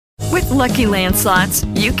Lucky Land Slots,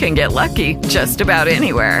 you can get lucky just about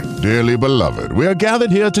anywhere. Dearly beloved, we are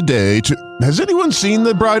gathered here today to... Has anyone seen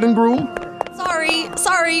the bride and groom?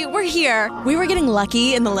 Sorry, we're here. We were getting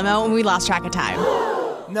lucky in the limo and we lost track of time.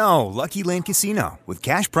 No, Lucky Land Casino, with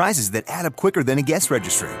cash prizes that add up quicker than a guest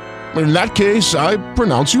registry. In that case, I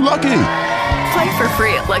pronounce you lucky. Play for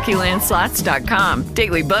free at LuckyLandSlots.com.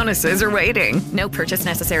 Daily bonuses are waiting. No purchase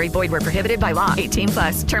necessary. Void where prohibited by law.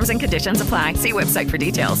 18+. Terms and conditions apply. See website for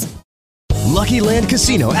details. Lucky Land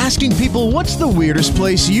Casino, asking people, what's the weirdest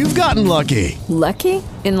place you've gotten lucky? Lucky?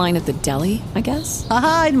 In line at the deli, I guess?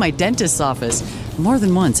 Aha, in my dentist's office. More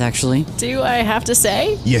than once, actually. Do I have to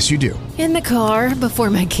say? Yes, you do. In the car before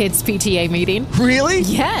my kids' PTA meeting. Really?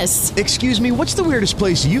 Yes. Excuse me, what's the weirdest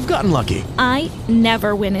place you've gotten lucky? I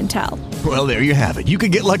never win and tell. Well, there you have it. You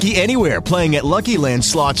can get lucky anywhere, playing at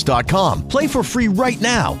LuckyLandSlots.com. Play for free right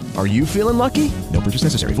now. Are you feeling lucky? No purchase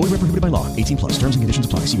necessary. Void where prohibited by law. 18+. Terms and conditions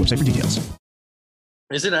apply. See website for details.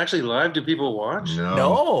 Is it actually live? Do people watch? No.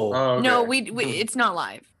 Oh, okay. No, we it's not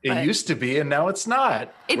live. It used to be, and now it's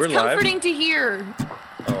not. It's We're comforting live? to hear.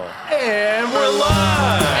 Oh. And we're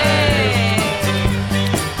live!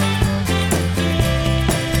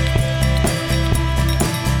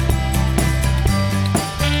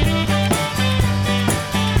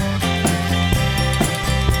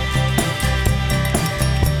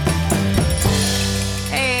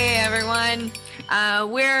 Hey everyone,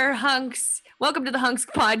 we're Hunks. Welcome to the Hunks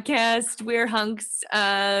podcast. We're Hunks.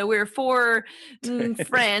 We're four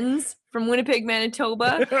friends from Winnipeg,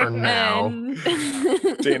 Manitoba. For now.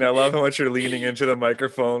 Dana, I love how much you're leaning into the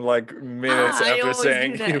microphone like minutes I after always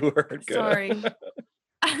saying do that. you weren't good. Sorry.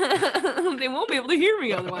 They won't be able to hear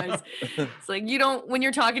me otherwise. It's like you don't, when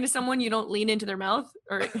you're talking to someone, you don't lean into their mouth.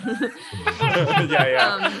 Or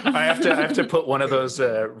Yeah. I have to put one of those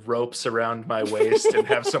ropes around my waist and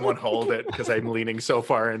have someone hold it because I'm leaning so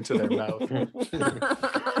far into their mouth.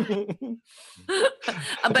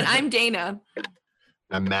 But I'm Dana.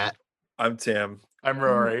 I'm Matt. I'm Tim. I'm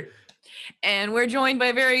Rory. And we're joined by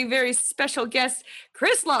a very, very special guest,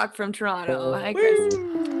 Chris Locke from Toronto. Hi, Chris.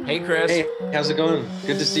 Hey, Chris. Hey, how's it going?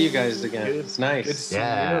 Good to see you guys again. Good. It's nice. Good to see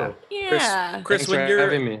Yeah. you. Yeah. Chris, Thanks for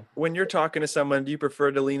having me. when you're talking to someone, do you prefer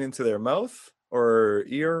to lean into their mouth or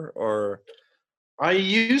ear or? I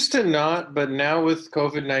used to not, but now with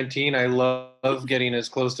COVID-19, I love getting as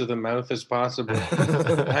close to the mouth as possible.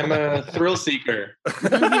 I'm a thrill seeker.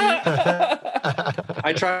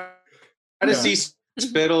 I try to see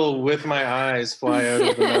spittle with my eyes fly out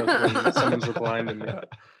of the mouth when someone's replying to me.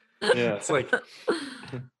 Yeah, It's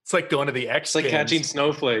like going to the X it's like Games. catching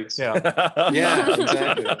snowflakes. Yeah. Yeah,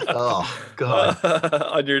 exactly. Oh, God.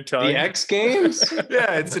 On your tongue. The X Games?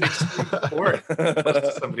 Yeah, it's an sport. Close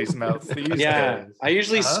to somebody's mouth these Yeah, days. I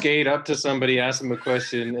usually skate up to somebody, ask them a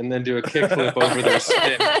question, and then do a kickflip over their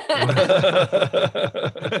spin.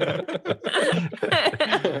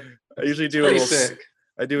 I usually do Pretty a little. sick.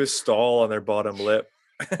 I do a stall on their bottom lip.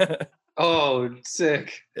 Oh,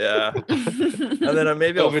 sick. Yeah, and then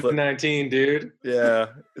maybe I'll flip. COVID-19, dude. Yeah,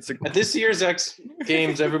 it's a. At this year's X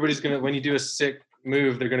Games, everybody's gonna, when you do a sick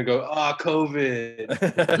move, they're gonna go, "Ah, COVID."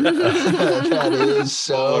 That is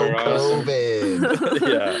so Oh, awesome. COVID.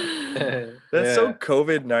 Yeah, that's so Yeah.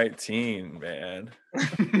 COVID-19, man.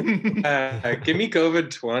 Give me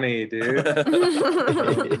COVID-20, dude.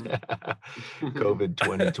 COVID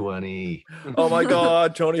 2020. Oh my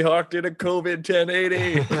God, Tony Hawk did a COVID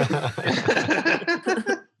 1080.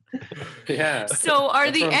 Yeah. So are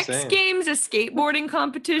That's the what I'm X saying. Games a skateboarding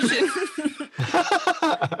competition?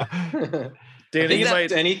 I Danny, think you that's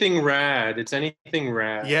might. anything rad. It's anything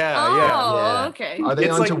rad. Yeah, Oh, Yeah. okay. Are they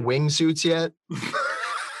It's onto like- wingsuits yet?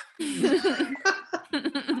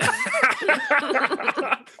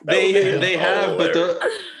 They have, but the.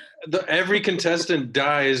 the every contestant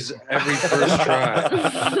dies every first try.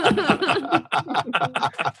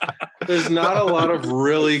 There's not a lot of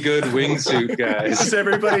really good wingsuit guys. Because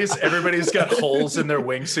everybody's got holes in their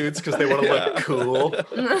wingsuits because they want to look cool.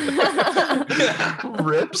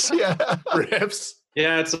 Rips, yeah. Rips.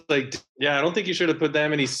 Yeah, it's like, yeah, I don't think you should have put that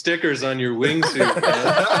many stickers on your wingsuit.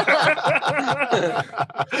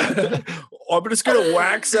 I'm just gonna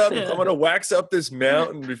wax up. I'm gonna wax up this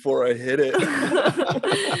mountain before I hit it.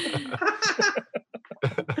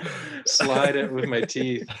 Slide it with my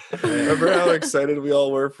teeth. Remember how excited we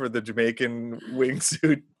all were for the Jamaican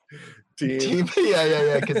wingsuit team?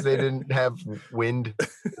 Yeah, because they didn't have wind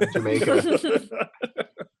in Jamaica.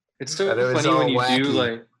 It's so And it was funny when all you do wacky.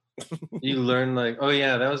 like, you learn like, oh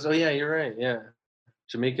yeah, you're right. Yeah.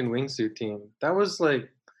 Jamaican wingsuit team. That was like,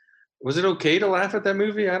 was it okay to laugh at that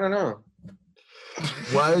movie? I don't know.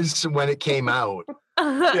 Was when it came out.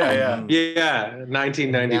 Yeah.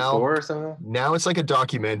 1994 or something. Now it's like a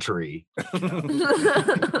documentary. You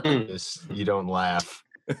don't laugh.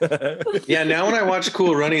 Yeah, now when I watch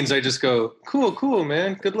Cool Runnings, I just go, cool,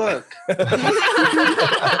 man. Good luck.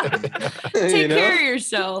 Take care of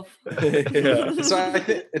yourself. Yeah. So I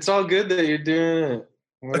think it's all good that you're doing it.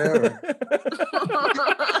 Whatever.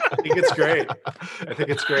 I think it's great.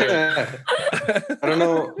 I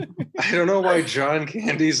don't know why John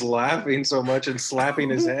Candy's laughing so much and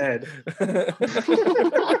slapping his head.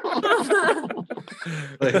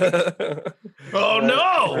 Oh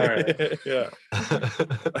no! Right. Yeah.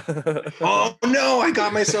 Oh no! I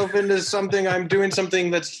got myself into something. I'm doing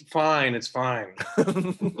something that's fine. It's fine.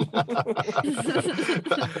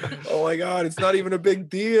 Oh my God! It's not even a big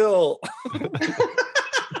deal.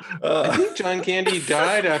 I think John Candy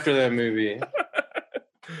died after that movie.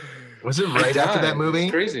 Was it right after that movie?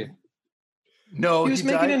 It's crazy. No, he was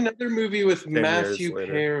making another movie with 10 Matthew years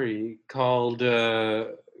later. Perry called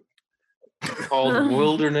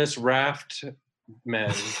Wilderness Raft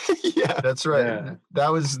Men. Yeah, that's right.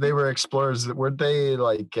 Yeah. They were explorers. Weren't they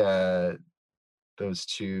like those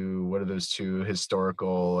two? What are those two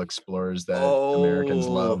historical explorers that Americans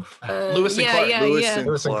love? Lewis and Clark.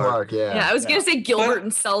 Lewis and Clark. Yeah. Yeah, I was gonna say Gilbert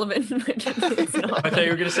and Sullivan. I thought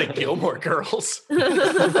you were gonna say Gilmore Girls.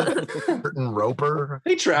 Burton Roper.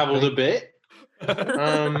 They traveled a bit.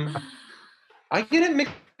 I get it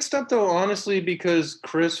mixed up though, honestly, because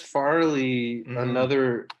Chris Farley,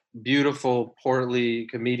 another beautiful, portly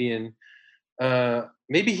comedian,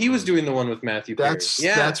 maybe he was doing the one with Matthew Perry.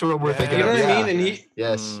 That's what we're thinking. You know of. what Yeah. I mean? And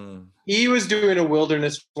he was doing a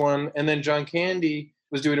wilderness one, and then John Candy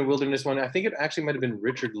was doing a wilderness one. I think it actually might have been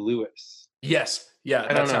Richard Lewis. Yes. Yeah, I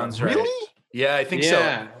that don't know. sounds right. Really? Yeah, I think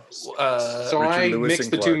so. So Richard I Lewis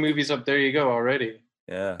mixed and the two Clark. movies up. There you go already.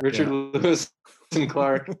 Yeah. Richard Lewis and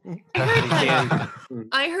Clark. I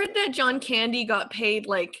heard that John Candy got paid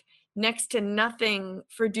like next to nothing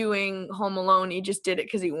for doing Home Alone. He just did it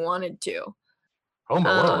because he wanted to. Home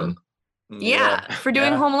Alone. Yeah, for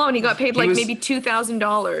doing Home Alone, he got paid like maybe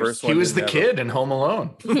 $2,000. He was the kid in Home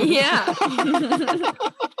Alone. Yeah.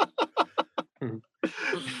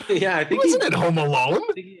 Yeah, I think wasn't it Home Alone?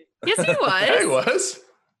 Yes, he was. Yeah, he was.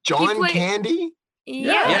 John Candy.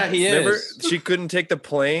 Yeah, he is. Remember, she couldn't take the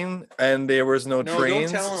plane, and there was no don't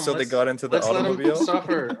trains, tell him. so they got into the Let's let automobile. him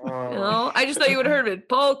suffer. No, I just thought you would have heard of it.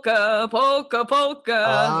 Polka, polka, polka.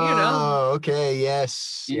 Oh, okay.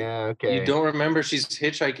 Yes. Yeah. Okay. You don't remember she's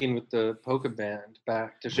hitchhiking with the polka band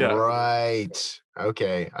back to Chicago. Right.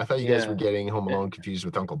 Okay. I thought you guys were getting Home Alone confused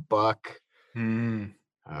with Uncle Buck. Hmm.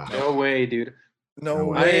 No way, dude. No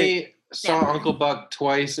way. I saw Uncle Buck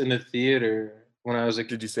twice in the theater when I was a kid.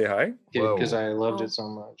 Did you say hi? Because I loved it so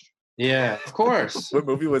much. Yeah, of course. What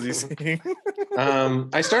movie was he seeing?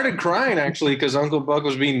 I started crying actually because Uncle Buck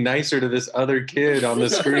was being nicer to this other kid on the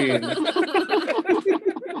screen.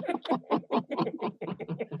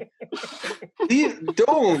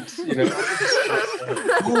 Don't, you know.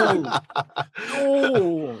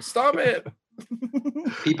 Oh, stop it.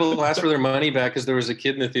 People asked for their money back because there was a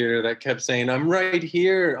kid in the theater that kept saying, "I'm right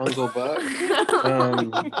here, Uncle Buck."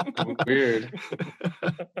 Weird.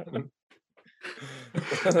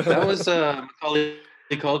 That was Macaulay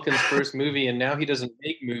Culkin's first movie, and now he doesn't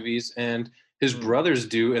make movies, and his brothers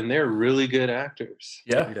do, and they're really good actors.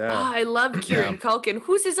 Yeah. Oh, I love Kieran Culkin.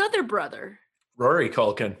 Who's his other brother? Rory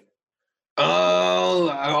Culkin. Oh,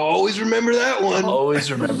 I always remember that one. Always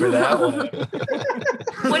remember that one.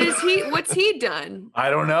 What's he done? I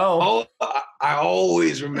don't know. Oh, I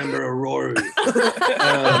always remember a Rory.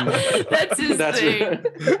 That's his thing.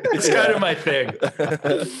 It's kind of my thing.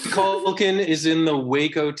 Culkin is in the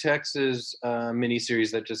Waco, Texas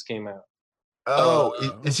miniseries that just came out. Oh,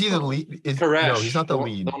 is he the lead? Koresh. No, he's not the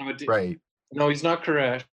lead. Right. No, he's not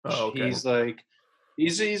Koresh. Oh, okay. He's like,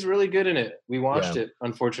 he's really good in it. We watched it,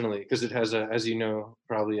 unfortunately, because it has as you know,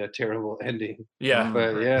 probably a terrible ending. Yeah.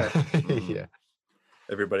 But yeah. Yeah.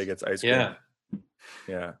 Everybody gets ice cream. Yeah.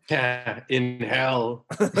 Yeah. Yeah. In hell.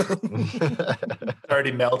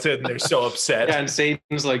 Already melted and they're so upset. Yeah, and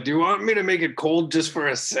Satan's like, "Do you want me to make it cold just for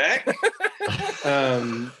a sec?"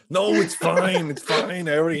 No, it's fine. It's fine.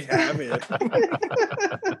 I already have it.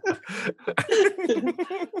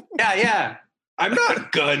 Yeah. I'm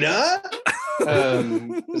not gonna.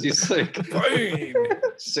 He's like, fine.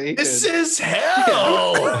 Satan. This is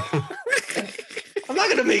hell. I'm not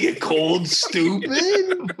gonna make it cold, stupid.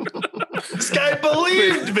 This guy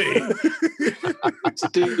believed me.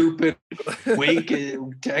 Stupid. Wake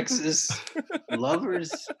Texas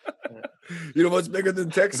lovers. You know what's bigger than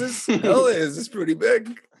Texas? Hell is. It's pretty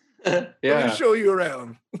big. Let me show you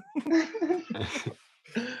around.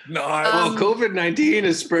 No, well, COVID-19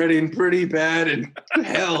 is spreading pretty bad in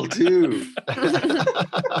hell too.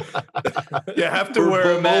 You have to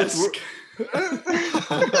wear a mask.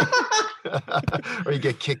 Or you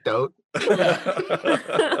get kicked out.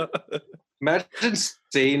 Imagine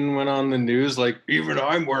Satan went on the news like, even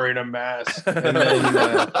I'm wearing a mask. And then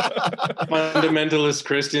fundamentalist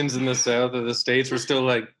Christians in the south of the States were still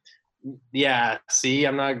like, yeah, see,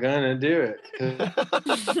 I'm not going to do it.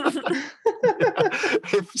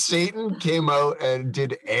 If Satan came out and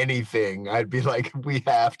did anything, I'd be like, we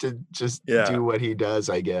have to just do what he does,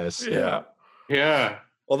 I guess. Yeah. Yeah.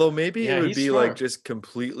 Although maybe it would he's be smart. like just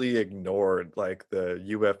completely ignored, like the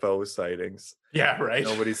UFO sightings. Yeah, right.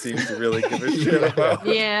 Nobody seems to really give a shit about.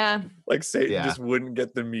 Yeah. Like Satan just wouldn't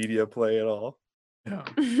get the media play at all. Yeah.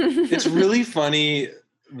 It's really funny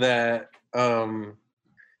that that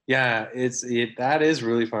is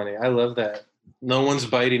really funny. I love that. No one's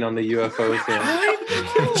biting on the UFO thing.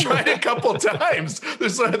 Tried a couple times.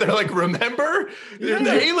 They're like, remember? They're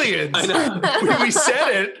the aliens. I know. We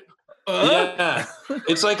said it. Yeah,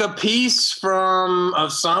 it's like a piece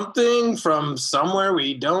of something from somewhere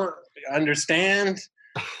we don't understand,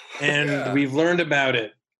 and we've learned about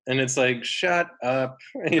it. And it's like, shut up,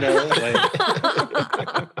 like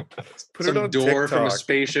Put some it on door from a TikTok.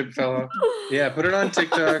 spaceship fell off. Yeah, put it on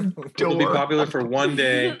TikTok. It'll be popular for one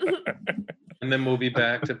day, and then we'll be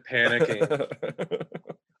back to panicking.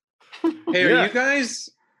 Hey, are you guys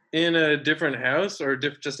in a different house or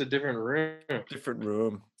just a different room? Different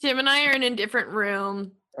room. Tim and I are in a different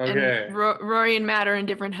room. Okay. And Rory and Matt are in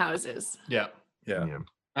different houses. Yeah. Yeah.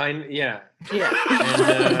 Yeah.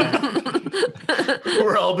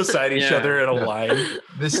 We're all beside each other in a line.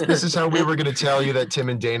 This is how we were going to tell you that Tim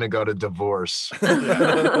and Dana got a divorce.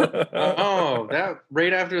 Oh, that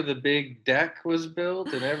right after the big deck was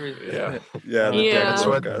built and everything. Yeah. That's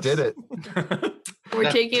what did it. We're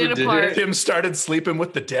taking it apart. Tim started sleeping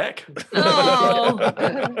with the deck.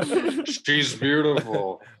 Oh. She's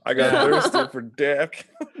beautiful. I got thirsty for deck.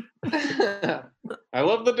 I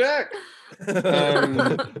love the deck.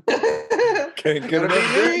 Can't get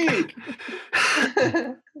enough dick.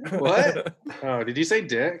 What? Oh, did you say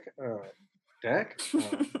dick? Oh, deck? Oh.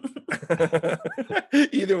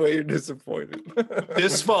 Either way, you're disappointed.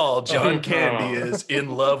 This fall, John Candy is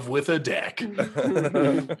in love with a deck.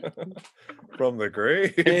 From the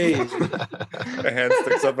grave. Hey. A hand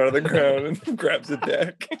sticks up out of the ground and grabs a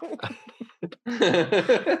deck.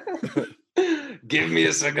 Give me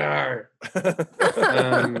a cigar.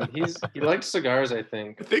 He liked cigars, I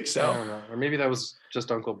think. I think so. I don't know. Or maybe that was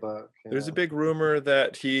just Uncle Buck. There's a big rumor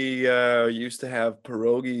that he used to have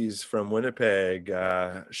pierogies from Winnipeg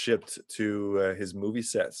shipped to his movie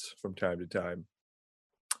sets from time to time.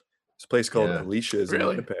 It's a place called Alicia's in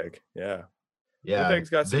Winnipeg. Yeah. Yeah. Winnipeg's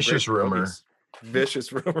got some Vicious great rumor. pierogies.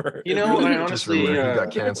 Vicious rumor. You know, I honestly, He got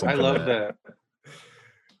canceled I for love that.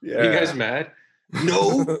 Yeah. You guys mad?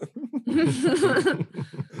 No.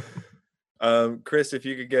 Chris, if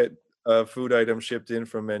you could get a food item shipped in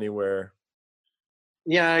from anywhere.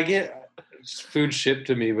 Yeah, I get food shipped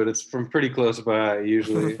to me, but it's from pretty close by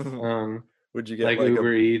usually. Would you get like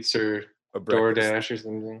Uber Eats or a breakfast? DoorDash or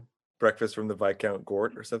something? Breakfast from the Viscount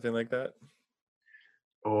Gort or something like that?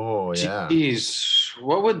 Oh, yeah. Jeez,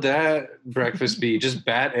 what would that breakfast be? Just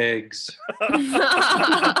bat eggs.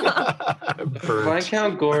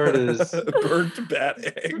 Viscount Gort is burnt bat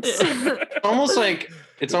eggs.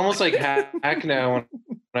 It's almost like hack now when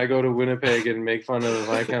I go to Winnipeg and make fun of the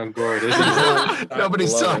Viscount Gort.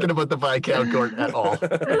 Nobody's talking about the Viscount Gort at all.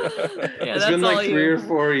 It's been like 3 or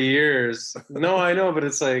 4 years. No, I know, but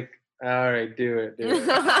it's like, all right, do it.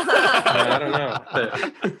 I don't know.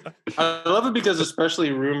 I love it because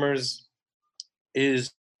especially Rumors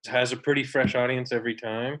has a pretty fresh audience every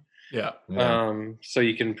time. Yeah. So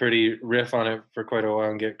you can pretty riff on it for quite a while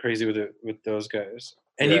and get crazy with it with those guys.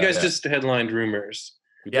 And you guys just headlined Rumors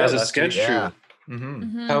as a sketch troupe.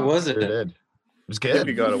 Mm-hmm. How was it? It was I think good.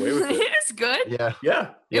 we got away with it. It's good.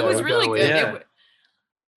 Yeah. It was really good. Yeah.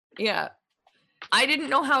 Yeah. I didn't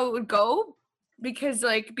know how it would go because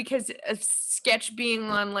a sketch being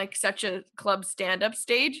on like such a club stand-up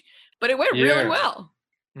stage, but it went really well.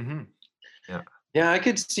 Mm-hmm. Yeah, I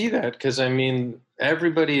could see that because I mean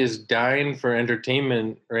everybody is dying for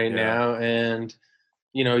entertainment right now, and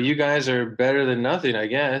you guys are better than nothing, I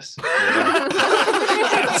guess.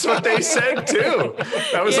 That's what they said too.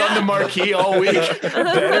 That was on the marquee all week.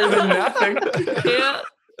 Better than nothing. Yeah.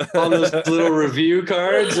 On those little review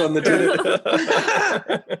cards on the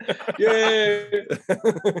Yay!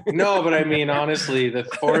 No, but I mean honestly, the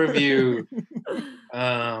 4 of you,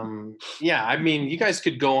 I mean you guys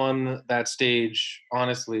could go on that stage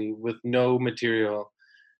honestly with no material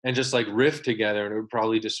and just like riff together, and it would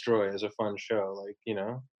probably destroy as a fun show, like, you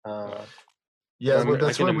know. Yeah, well,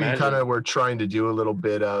 that's what we kind of were trying to do a little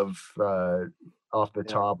bit of off the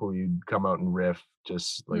top, where you'd come out and riff,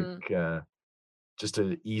 just like just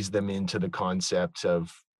to ease them into the concept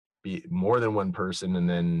of be more than one person, and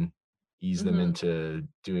then ease them into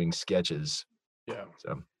doing sketches. Yeah.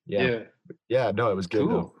 So yeah. No, it was good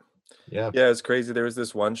though. Yeah, it's crazy. There was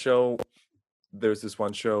this one show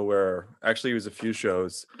where actually it was a few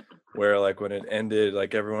shows where like when it ended,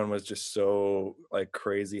 like everyone was just so like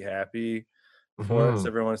crazy happy for us.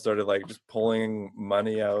 Everyone started like just pulling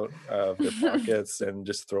money out of their pockets and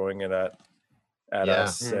just throwing it at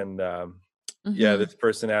us. And this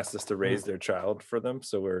person asked us to raise their child for them,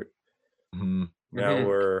 so we're now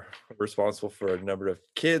we're responsible for a number of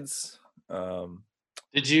kids.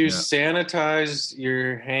 Did you sanitize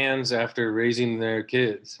your hands after raising their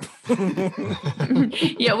kids?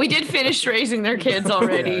 Yeah, we did finish raising their kids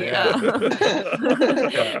already.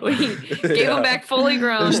 We gave them back fully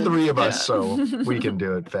grown. There's 3 of us, so we can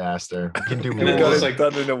do it faster. We can do more. It's like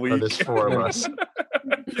done in a week. There's 4 of us.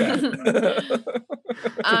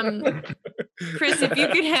 Chris, if you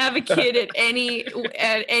could have a kid at any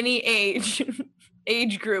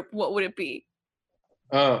age group, what would it be?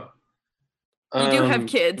 You do have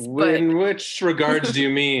kids, but in which regards do you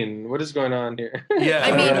mean? What is going on here? Yeah,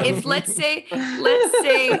 I mean, if let's say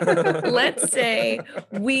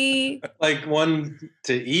we like one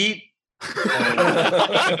to eat.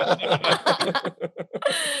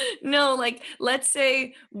 No, like let's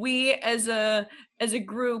say we as a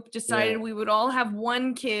group decided we would all have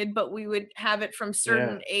one kid, but we would have it from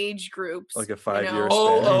certain age groups, like a 5-year span.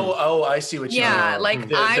 Oh, I see what you mean. Yeah, like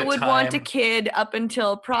I would want a kid up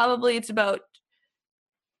until probably it's about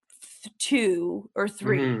 2 or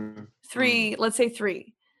 3. 3, let's say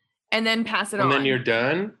 3, and then pass it on. And then you're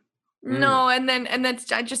done? No, and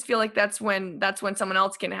that's I just feel like that's when someone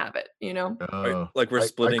else can have it, you know? Like we're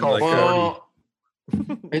splitting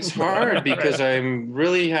it's hard because I'm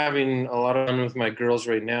really having a lot of fun with my girls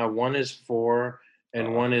right now. One is 4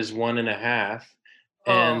 and one is 1.5.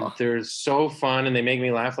 And they're so fun and they make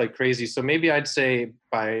me laugh like crazy. So maybe I'd say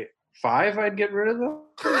by 5 I'd get rid of them.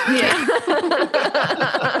 Yeah.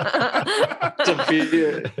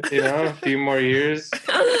 A few more years.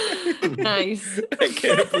 Nice. I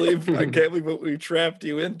can't believe what we trapped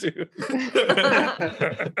you into.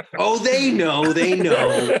 Oh, they know. We've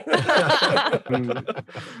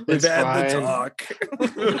had the talk.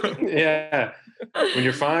 Yeah. When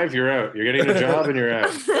you're 5, you're out. You're getting a job and you're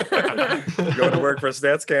out. You're going to work for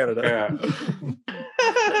Stats Canada.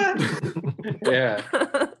 Yeah.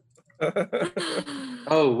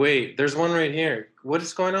 Oh, wait. There's one right here. What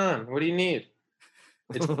is going on? What do you need?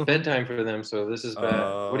 It's bedtime for them, so this is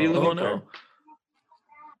bad. What are you looking for?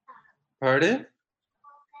 Pardon?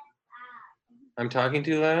 I'm talking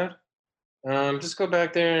too loud? Just go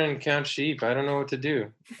back there and count sheep. I don't know what to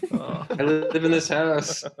do. I live in this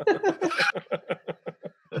house.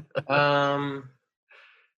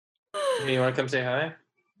 You want to come say hi?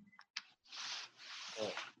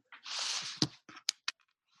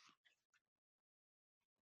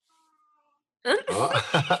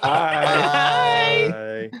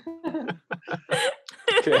 Hi.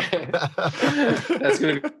 Okay. That's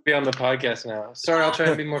going to be on the podcast now. Sorry, I'll try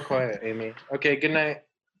and be more quiet, Amy. Okay, good night.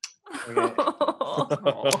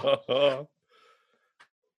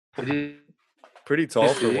 Okay. Pretty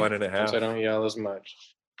tall for 1.5. So I don't yell as much.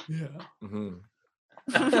 Yeah.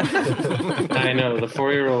 I know the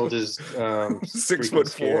 4-year-old is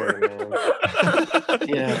 6'4".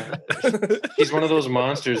 Yeah, he's one of those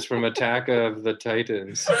monsters from Attack of the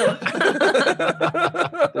Titans.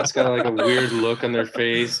 That's got like a weird look on their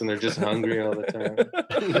face, and they're just hungry all the time.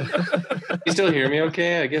 You still hear me?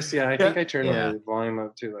 Okay, I guess. Yeah, I think I turned the volume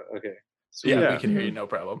up too. Okay. So yeah, we can hear you. No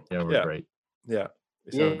problem. Yeah, we're great. Yeah.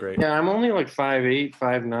 You sound great. Yeah, I'm only like 5'8",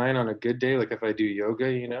 5'9" on a good day, like if I do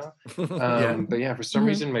yoga, you know. But yeah, for some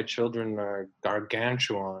reason my children are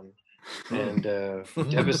gargantuan and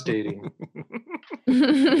devastating.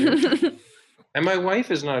 And my wife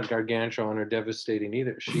is not gargantuan or devastating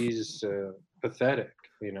either. She's pathetic,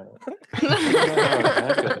 you know.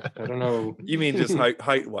 I don't know. You mean just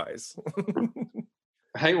height wise?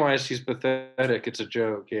 Height-wise, she's pathetic. It's a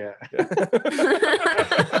joke, yeah.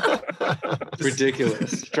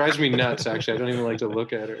 Ridiculous. Drives me nuts, actually. I don't even like to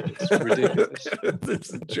look at her. It's ridiculous.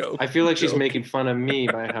 It's a joke. I feel like she's making fun of me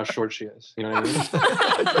by how short she is. You know what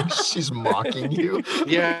I mean? She's mocking you?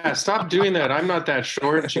 Yeah, stop doing that. I'm not that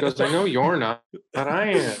short. And she goes, I know you're not, but I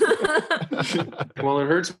am. Well, it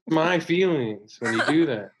hurts my feelings when you do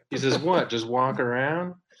that. He says, what? Just walk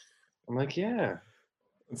around? I'm like, yeah.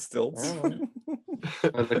 Stilts.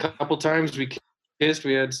 The couple times we kissed,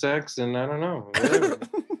 we had sex, and I don't know. Whatever.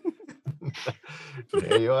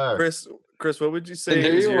 There you are, Chris, what would you say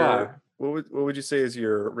is what would you say is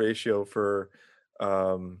your ratio for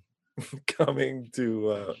coming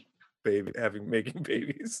to making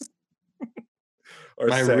babies? Or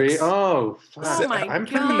my sex? Oh my I'm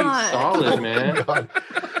pretty God. solid, man. What?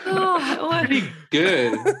 Pretty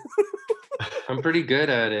good. I'm pretty good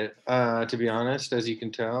at it, to be honest, as you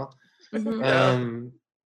can tell. Mhm.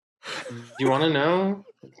 You want to know,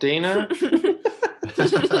 Dana?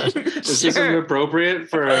 Is this inappropriate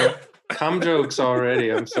for cum jokes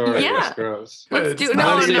already? I'm sorry. Yeah. It's gross. Let's do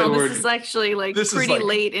No, this is actually pretty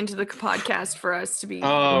late into the podcast for us to be.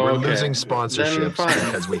 We're losing sponsorships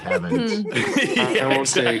because we haven't. I won't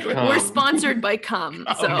say cum. We're sponsored by cum,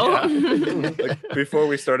 so. Like, before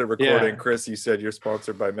we started recording, Chris, you said you're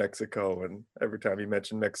sponsored by Mexico, and every time you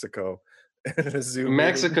mention Mexico, in a Zoom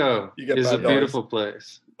Mexico meeting, is a beautiful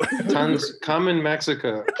place. Tons cum in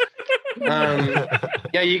Mexico.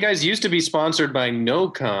 Yeah, you guys used to be sponsored by No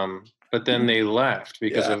Cum, but then they left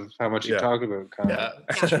because of how much you talk about cum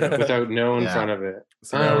without no in front of it.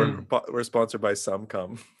 So now we're sponsored by Some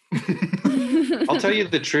Cum. I'll tell you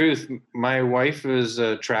the truth. My wife is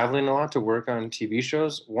traveling a lot to work on TV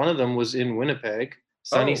shows. One of them was in Winnipeg,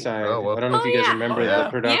 Sunnyside. I don't know if you guys remember the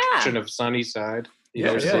production of Sunnyside,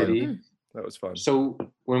 the city. That was fun. So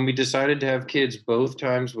when we decided to have kids, both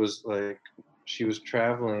times was like she was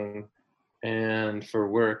traveling and for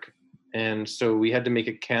work, and so we had to make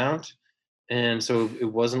it count, and so it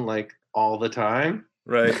wasn't like all the time,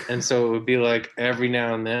 right? And so it would be like every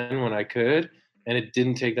now and then when I could, and it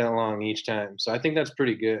didn't take that long each time. So I think that's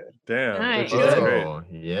pretty good. Damn. Nice.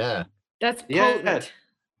 Yeah. That's potent.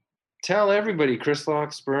 Tell everybody Chris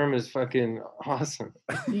Locke's sperm is fucking awesome.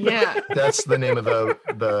 Yeah. That's the name of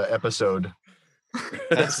the episode.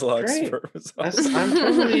 That's Locke's great. sperm. I'm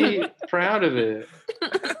totally proud of it.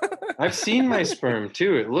 I've seen my sperm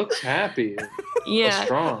too. It looks happy. Yeah.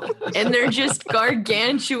 Strong. And they're just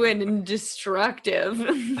gargantuan and destructive.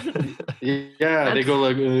 Yeah, they go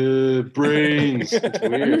like brains. It's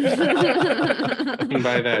weird. And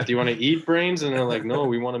by that, do you want to eat brains? And they're like, no,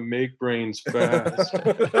 we want to make brains fast.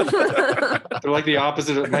 They're like the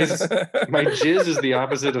opposite of my jizz is the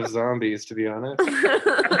opposite of zombies, to be honest.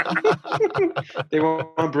 They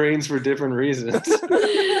want brains for different reasons.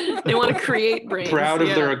 They want to create brains. Proud of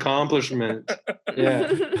their accomplishment.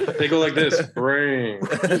 Yeah. They go like this, brain.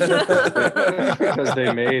 Because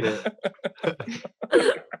they made it.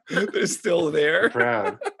 They're still there.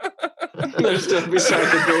 Proud. They're still beside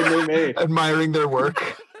the brain they made. Admiring their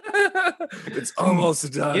work. It's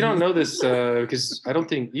almost done. You don't know this because I don't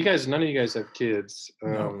think none of you guys have kids.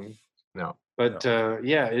 No. But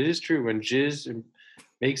yeah, it is true. When jizz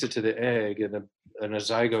makes it to the egg and a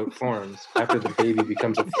zygote forms, after the baby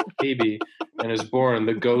becomes a baby and is born,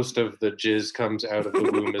 the ghost of the jizz comes out of the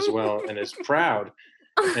womb as well and is proud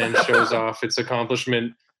and shows off its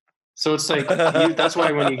accomplishment. So it's like, that's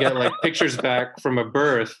why when you get like pictures back from a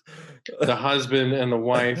birth, the husband and the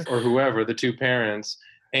wife or whoever, the two parents,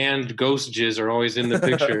 and ghost jizz are always in the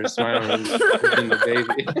picture, smiling in the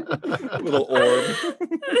baby. Little orb.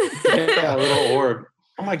 Yeah, a little orb.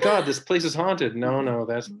 Oh my God, this place is haunted. No,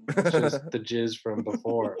 that's just the jizz from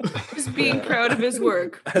before. Just being proud of his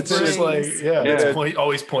work. It's just like, it's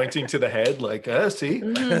always pointing to the head, like, see?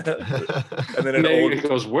 Mm-hmm. And then it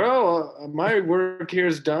goes, well, my work here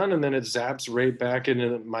is done, and then it zaps right back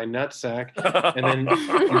into my nutsack, and then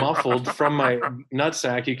muffled from my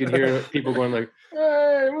nutsack, you can hear people going like,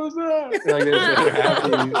 hey, what's up? Like, they're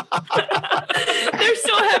happy. They're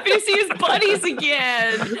so happy to see his buddies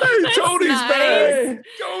again. Hey, That's Tony's nice. back.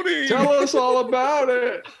 Tony, tell us all about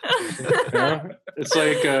it. It's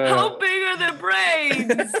like how big are the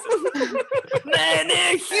brains? Man,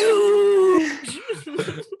 they're huge.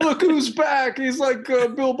 Look who's back. He's like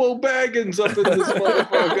Bilbo Baggins up in this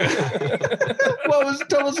motherfucker.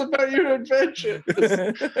 Tell us about your adventure.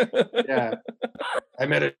 Yeah. I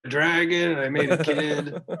met a dragon and I made a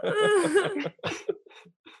kid.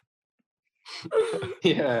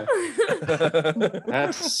 Yeah.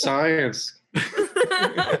 That's science.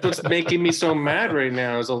 That's what's making me so mad right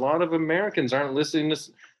now is a lot of Americans aren't listening to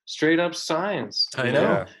straight up science. I know.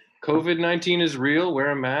 Yeah. COVID-19 is real.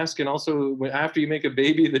 Wear a mask, and also after you make a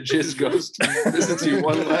baby, the jizz goes to visits you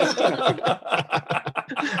one last time.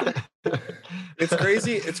 It's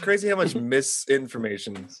crazy. It's crazy how much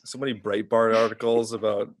misinformation. So many Breitbart articles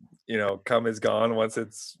about cum is gone once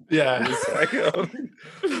it's That's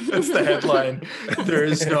the headline. There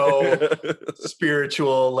is no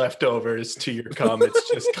spiritual leftovers to your cum. It's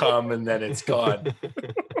just cum and then it's gone.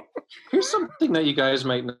 Here's something that you guys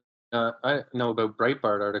might I know about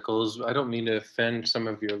Breitbart articles. I don't mean to offend some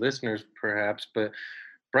of your listeners, perhaps, but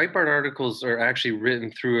Breitbart articles are actually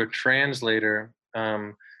written through a translator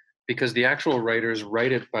because the actual writers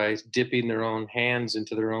write it by dipping their own hands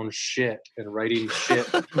into their own shit and writing shit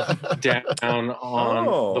down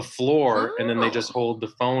on the floor, and then they just hold the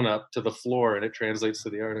phone up to the floor and it translates to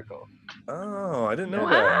the article. Oh, I didn't know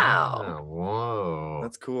Wow. that. Oh, whoa.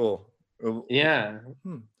 That's cool. Yeah.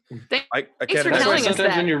 I Thanks can't for That's why telling us sometimes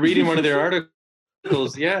that. when you're reading one of their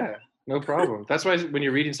articles, yeah, no problem. That's why when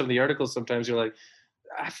you're reading some of the articles, sometimes you're like,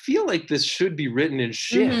 I feel like this should be written in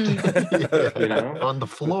shit, you know, on the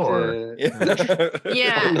floor.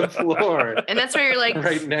 Yeah. on the floor, And that's where you're like,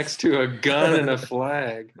 right next to a gun and a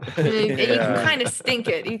flag. and you can kind of stink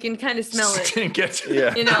it. You can kind of smell it. Stink it.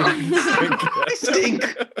 Yeah. You know. I stink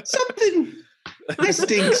something. I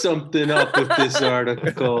stink something up with this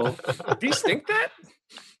article. Do you stink that?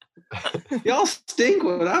 Y'all stink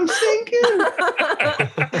what I'm stinking.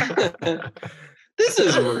 This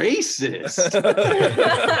is racist.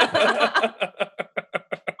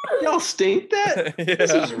 Y'all stink that? Yeah.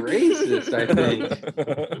 This is racist, I think.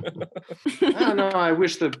 I don't know. I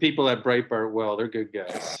wish the people at Breitbart well. They're good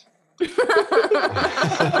guys.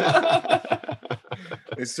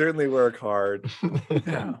 They certainly work hard.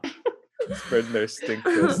 Yeah. Spreading their stink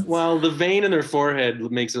fists. Well, the vein in their forehead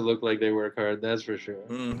makes it look like they work hard. That's for sure.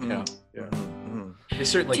 Mm-hmm. Yeah. They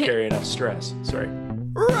certainly carry enough stress. Sorry.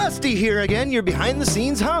 Rusty here again, your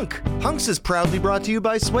behind-the-scenes hunk. Hunks is proudly brought to you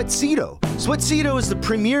by Sweatcedo. Sweatcedo is the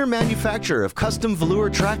premier manufacturer of custom velour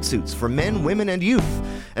tracksuits for men, women, and youth.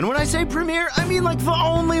 And when I say premier, I mean like the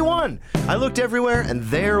only one. I looked everywhere, and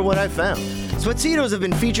they're what I found. Sweatcedos have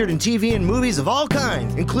been featured in TV and movies of all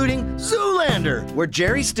kinds, including Zoolander, where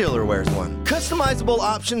Jerry Stiller wears one. Customizable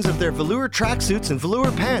options of their velour tracksuits and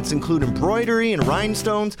velour pants include embroidery and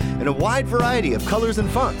rhinestones and a wide variety of colors and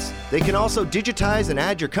fonts. They can also digitize and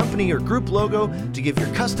add your company or group logo to give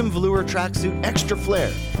your custom velour tracksuit extra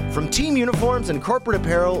flair. From team uniforms and corporate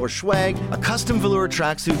apparel or swag, a custom velour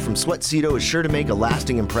tracksuit from Sweatcedo is sure to make a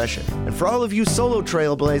lasting impression. And for all of you solo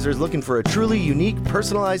trailblazers looking for a truly unique,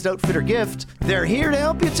 personalized outfit or gift, they're here to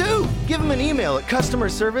help you too. Give them an email at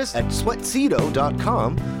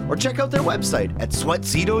customerservice@sweatcedo.com or check out their website at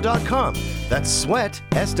sweatcedo.com. That's sweat,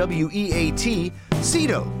 S-W-E-A-T,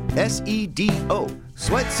 Cedo, S-E-D-O,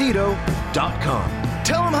 sweatcedo.com.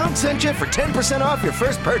 Tell them Hunk sent you for 10% off your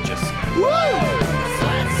first purchase. Woo!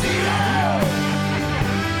 Sweatcedo!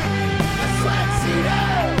 Sweatcedo!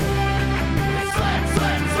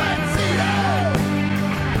 Sweatcedo!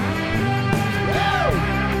 Woo!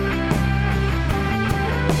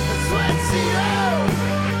 Sweatcedo!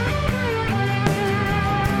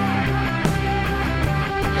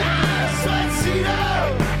 Sweatcedo!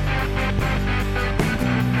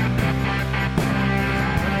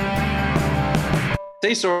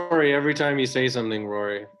 Say sorry every time you say something,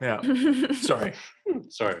 Rory. Yeah. Sorry.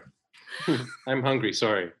 Sorry. I'm hungry.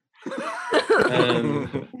 Sorry.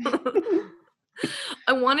 I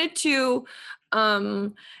wanted to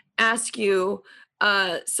ask you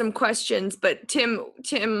some questions, but Tim,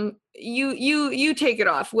 you take it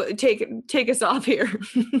off. Take us off here.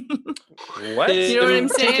 What? You know what I'm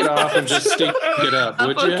saying? Take it off and just stink it up,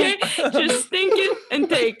 would you? Okay, just stink it and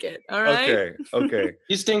take it. All right. Okay.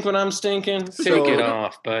 You stink when I'm stinking. Take it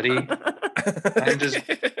off, buddy. I'm just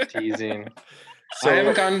teasing. I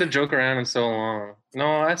haven't gotten to joke around in so long.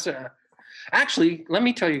 No, that's actually. Let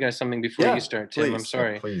me tell you guys something before you start, Tim. Please. I'm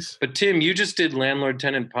sorry, please. But Tim, you just did Landlord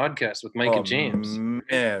Tenant podcast with Mike and James.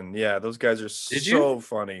 Man, yeah, those guys are Did so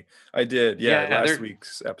funny. I did, Yeah, last they're-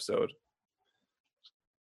 week's episode.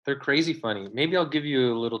 They're crazy funny. Maybe I'll give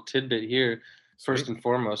you a little tidbit here. First and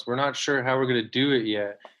foremost, we're not sure how we're going to do it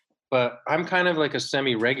yet, but I'm kind of like a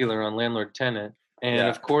semi-regular on Landlord Tenant. And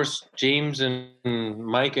of course, James and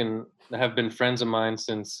Mike have been friends of mine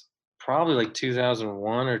since probably like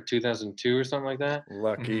 2001 or 2002 or something like that.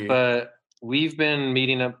 Lucky. But we've been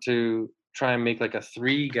meeting up to try and make like a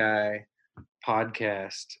 3-guy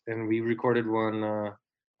podcast. And we recorded one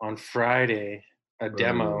on Friday, a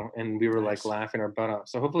demo, and we were like laughing our butt off.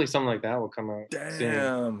 So hopefully something like that will come out soon.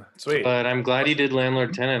 Damn. Sweet. But I'm glad he did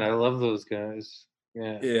Landlord Tenant. I love those guys.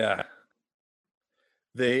 Yeah. Yeah.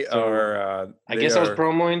 They So, are. I guess I was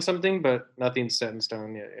promoting something, but nothing's set in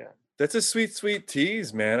stone yet. Yeah. That's a sweet, sweet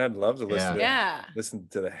tease, man. I'd love to listen. Yeah. Listen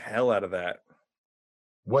to the hell out of that.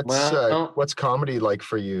 What's comedy like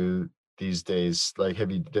for you these days? Like,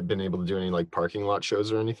 have you been able to do any like parking lot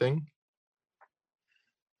shows or anything?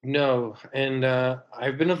 No, and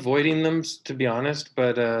I've been avoiding them, to be honest.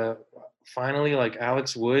 But finally, like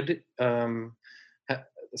Alex Wood,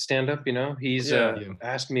 stand-up, you know. He's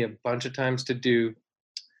asked me a bunch of times to do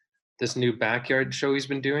this new backyard show he's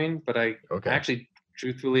been doing, but I actually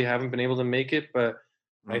truthfully haven't been able to make it, but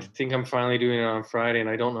I think I'm finally doing it on Friday, and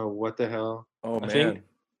I don't know what the hell. I think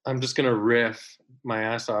I'm just gonna riff my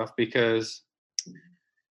ass off, because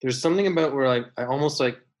there's something about where like I almost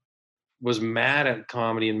like was mad at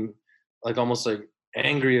comedy and like almost like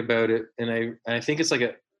angry about it, and I think it's like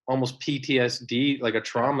a almost PTSD, like a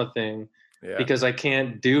trauma thing, because I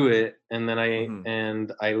can't do it, and then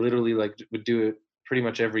I literally like would do it pretty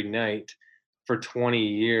much every night for 20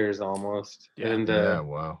 years almost. And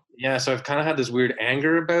so I've kind of had this weird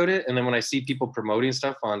anger about it, and then when I see people promoting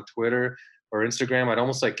stuff on Twitter or Instagram, I'd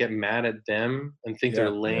almost like get mad at them and think they're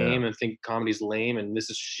lame and think comedy's lame and this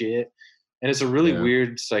is shit. And it's a really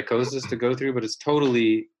weird psychosis to go through, but it's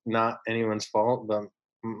totally not anyone's fault. But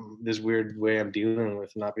this weird way I'm dealing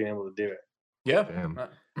with not being able to do it. Yeah.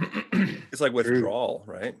 It's like withdrawal,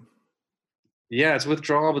 right? Yeah, it's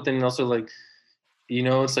withdrawal, but then also like, you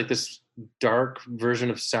know, it's like this dark version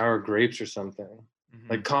of sour grapes or something.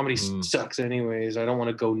 Like comedy sucks anyways. I don't want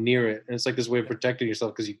to go near it. And it's like this way of protecting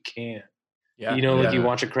yourself because you can't. Yeah. You know, like you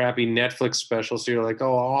watch a crappy Netflix special, so you're like,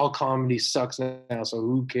 oh, all comedy sucks now, so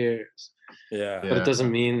who cares? Yeah. But it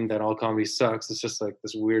doesn't mean that all comedy sucks. It's just like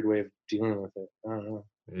this weird way of dealing with it. I don't know.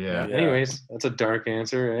 Yeah. Anyways, that's a dark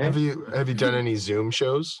answer, eh? Have you done any Zoom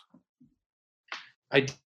shows? I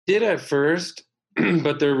did at first,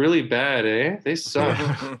 but they're really bad, eh? They suck.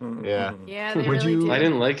 Yeah. Yeah, they really do. I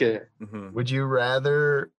didn't like it. Would you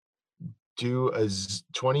rather do a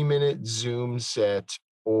 20-minute Zoom set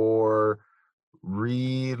or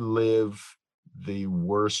relive the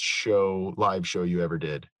worst live show you ever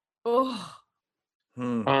did? Oh.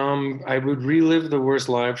 I would relive the worst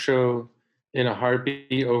live show in a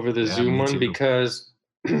heartbeat over the Zoom one because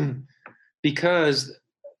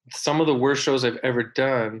some of the worst shows I've ever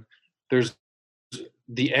done, there's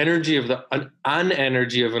the energy of the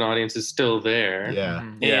unenergy of an audience is still there. Yeah.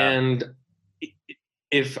 And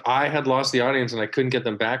if I had lost the audience and I couldn't get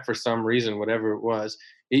them back for some reason, whatever it was,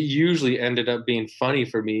 it usually ended up being funny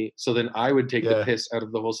for me. So then I would take the piss out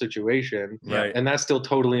of the whole situation. Right. And that's still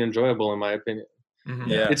totally enjoyable in my opinion.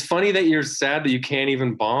 Yeah. It's funny that you're sad that you can't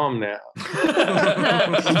even bomb now.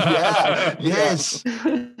 Yes.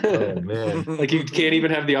 Oh man. Like you can't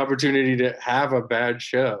even have the opportunity to have a bad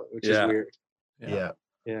show, which is weird. Yeah.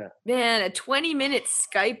 Man, a 20-minute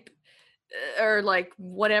Skype or like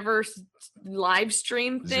whatever live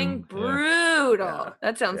stream thing, brutal.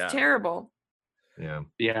 That sounds terrible.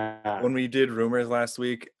 Yeah. When we did Rumors last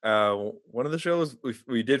week, one of the shows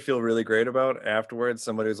we did feel really great about afterwards.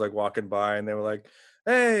 Somebody was like walking by and they were like,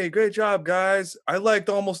 "Hey, great job, guys. I liked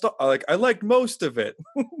most of it."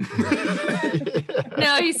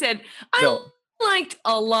 No, he said, I liked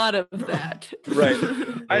a lot of that. Right.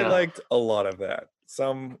 I liked a lot of that.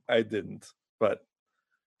 Some I didn't, but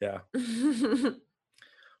yeah.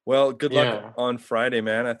 Well, good luck on Friday,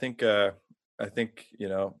 man. I think I think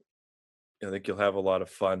you'll have a lot of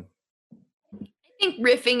fun. I think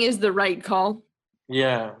riffing is the right call.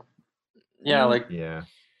 Yeah. Yeah, like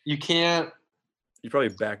you can't. You probably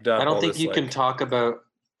backed up. I don't think you can talk about.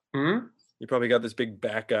 You probably got this big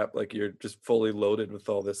backup, like you're just fully loaded with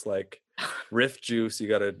all this like riff juice. You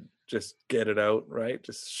got to just get it out, right?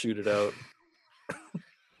 Just shoot it out.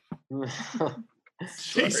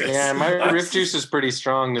 Jesus. Yeah, my riff juice is pretty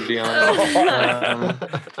strong, to be honest.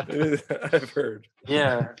 I've heard.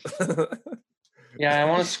 Yeah. Yeah, I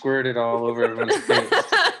want to squirt it all over everyone's face.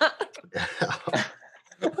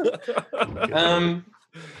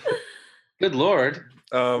 Good Lord.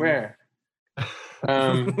 Where?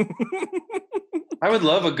 I would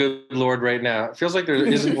love a good Lord right now. It feels like there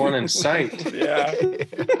isn't one in sight. Yeah.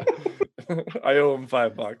 I owe him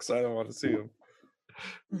 $5. I don't want to see him.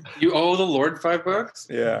 You owe the Lord $5?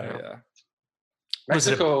 Yeah.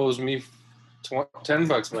 Mexico owes me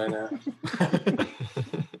 $10 by now.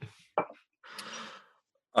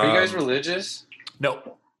 Are you guys religious?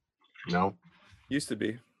 No. Used to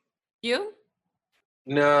be. You?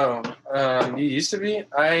 No. You used to be?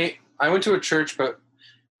 I went to a church, but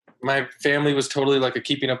my family was totally like a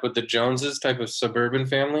Keeping Up with the Joneses type of suburban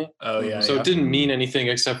family. Oh, yeah. So it didn't mean anything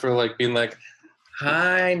except for like being like,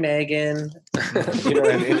 "Hi, Megan." You know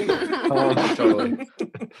what I mean? Totally.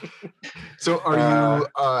 So are you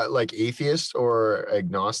like atheist or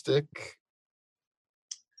agnostic?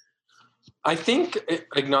 I think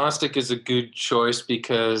agnostic is a good choice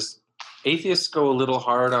because atheists go a little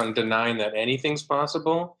hard on denying that anything's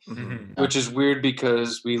possible, which is weird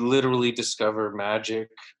because we literally discover magic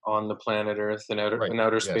on the planet Earth and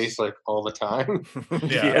outer space like all the time.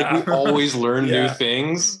 Like, we always learn new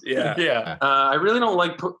things. I really don't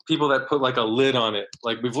like people that put like a lid on it.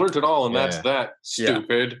 Like we've learned it all, and that's that.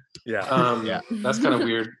 Stupid. That's kind of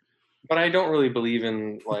weird. But I don't really believe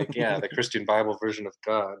in like the Christian Bible version of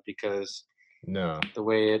God, because the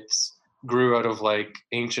way it's grew out of like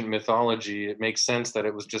ancient mythology, it makes sense that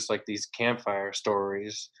it was just like these campfire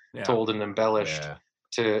stories told and embellished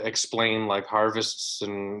to explain like harvests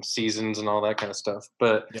and seasons and all that kind of stuff.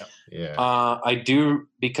 But I do,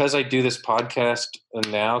 because I do this podcast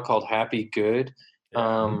now called Happy Good.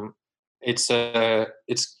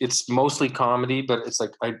 It's mostly comedy, but it's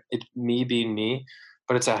like it's me being me,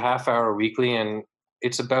 but it's a half-hour weekly, and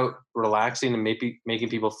it's about relaxing and maybe making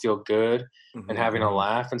people feel good and having a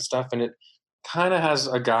laugh and stuff. And it kind of has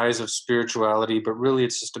a guise of spirituality, but really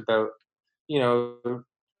it's just about, you know,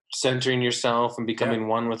 centering yourself and becoming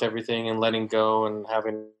one with everything and letting go and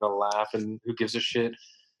having a laugh and who gives a shit.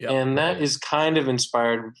 And that is kind of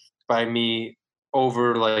inspired by me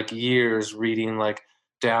over like years reading like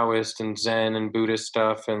Taoist and Zen and Buddhist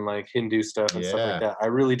stuff and like Hindu stuff and stuff like that. I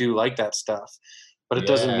really do like that stuff. But it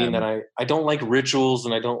doesn't mean that I don't like rituals,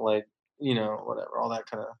 and I don't like, you know, whatever, all that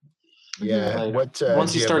kind of. Like,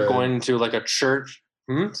 once you start going to like a church.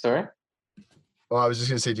 Sorry? Well, I was just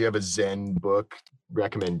going to say, do you have a Zen book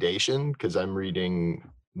recommendation? Because I'm reading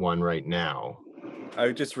one right now.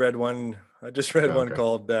 I just read one. One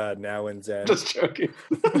called Now in Zen. Just joking.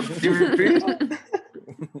 You read?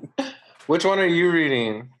 Which one are you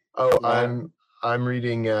reading? Oh, I'm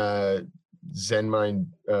reading Zen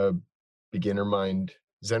Mind. Beginner Mind,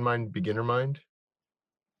 Zen Mind, Beginner Mind,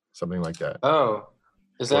 something like that. Oh,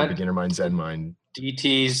 is that Beginner Mind, Zen Mind?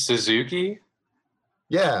 DT Suzuki?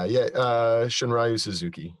 Yeah, Shunryu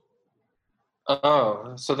Suzuki.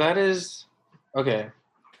 Oh, so that is okay.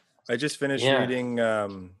 I just finished reading. I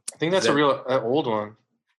think that's a real old one.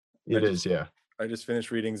 It is, yeah. I just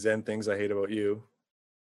finished reading Zen Things I Hate About You.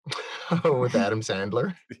 With Adam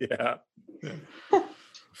Sandler. Yeah.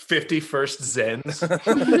 51st Zens.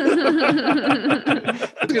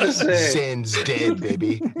 I was gonna say Zen's dead,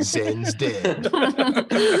 baby. Zen's dead.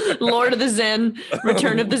 Lord of the Zen,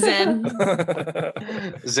 Return of the Zen.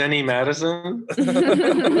 Zenny Madison.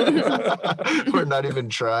 We're not even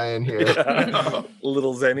trying here.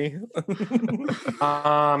 Little Zenny.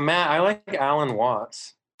 Matt, I like Alan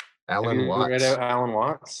Watts. Alan Watts. Read out Alan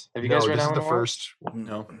Watts? Have you guys read Alan Watts? First.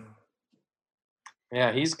 No.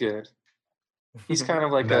 Yeah, he's good. He's kind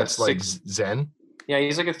of like that's like Zen. Yeah,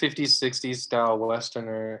 he's like a 50s, 60s style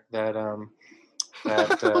Westerner that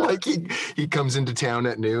like he comes into town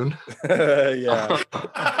at noon. Yeah.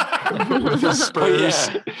 With his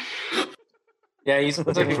spurs. Yeah, he's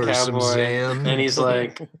like a cowboy, and he's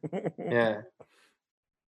like, yeah,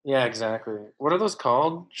 exactly. What are those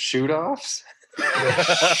called? Shoot offs.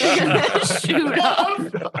 Shoot off.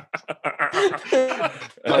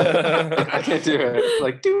 I can't do it.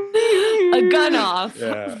 Like a gun off.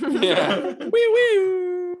 Yeah.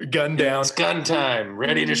 Wee wee. Gun down. It's gun time.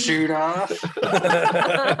 Ready to shoot off.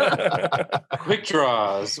 Quick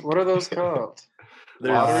draws. What are those called?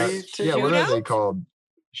 Lottery. What are they called?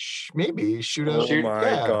 Maybe shootout. Oh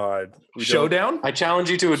my god! Showdown. I challenge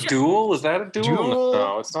you to a duel. Is that a duel?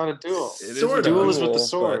 No, it's not a duel. Sword duel is with the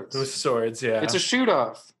swords. With swords, yeah. It's a shoot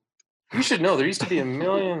off. You should know. There used to be a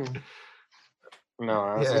million. No,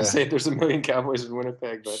 I was going to say there's a million cowboys in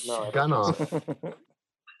Winnipeg, but no. Gun off.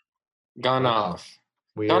 Gun off.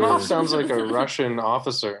 Gun off sounds like a Russian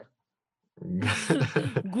officer.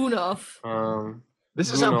 Gunov.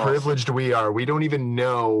 This is how privileged we are. We don't even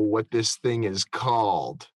know what this thing is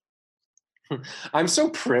called. I'm so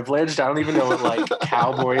privileged. I don't even know what like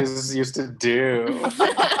cowboys used to do.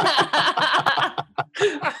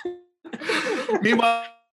 Meanwhile,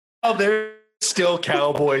 there's still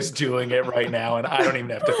cowboys doing it right now, and I don't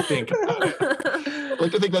even have to think about it. I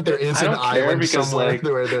like to think that there is an island somewhere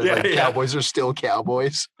where cowboys are still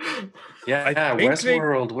cowboys. Yeah,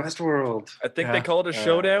 Westworld. I think they call it a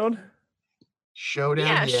showdown. Showdown.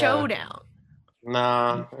 Yeah, showdown.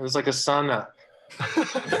 Nah, it was like a sauna.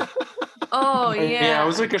 Oh yeah. Yeah, it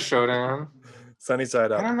was like a showdown. Sunny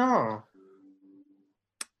side up. I don't know.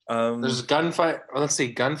 There's a gunfight. Let's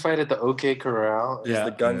see, gunfight at the OK Corral. Yeah,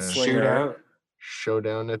 the gunslinger shootout.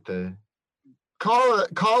 Showdown at the call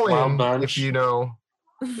in Bunch. if you know.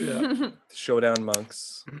 Yeah. Showdown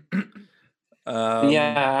monks.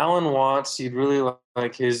 Alan Watts, you'd really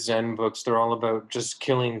like his Zen books. They're all about just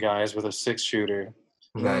killing guys with a 6-shooter.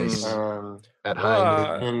 Nice. At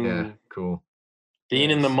high noon. Yeah, cool. Being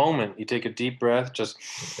in the moment. You take a deep breath, just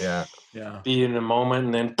be in the moment,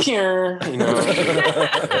 and then pure, you know.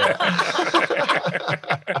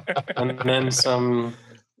 And then some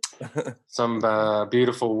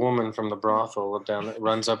beautiful woman from the brothel down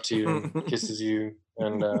runs up to you and kisses you,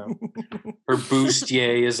 and her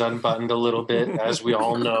bustier is unbuttoned a little bit, as we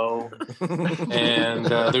all know. And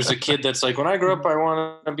there's a kid that's like, when I grow up, I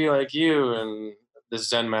want to be like you. And the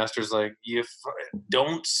Zen master's like, you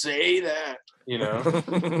don't say that, you know.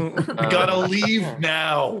 Gotta leave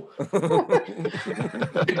now.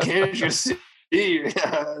 Can't you see?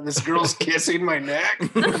 This girl's kissing my neck.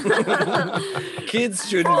 Kids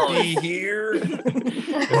shouldn't be here.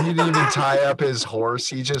 And he didn't even tie up his horse.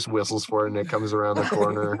 He just whistles for it and it comes around the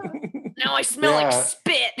corner. Now I smell like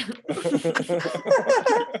spit.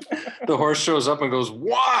 The horse shows up and goes,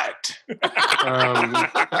 what? I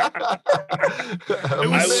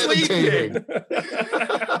was sleeping.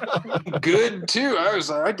 Good too.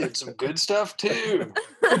 I did some good stuff too.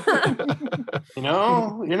 You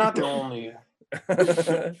know, you're not the only.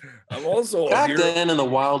 I'm also back then in the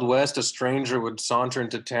Wild West, a stranger would saunter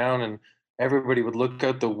into town and everybody would look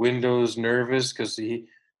out the windows nervous because he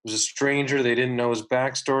was a stranger. They didn't know his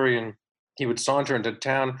backstory, and he would saunter into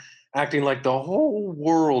town acting like the whole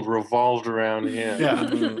world revolved around him. Yeah.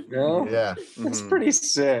 You know? Yeah. That's pretty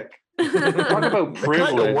sick. Talk about privilege.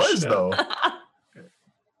 It kind of was, though.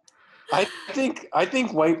 I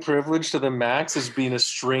think white privilege to the max is being a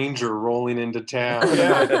stranger rolling into town.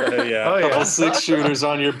 Yeah. A couple 6-shooters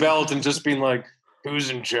on your belt and just being like, who's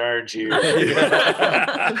in charge here?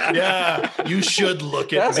 Yeah, you should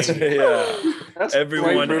look at me. That's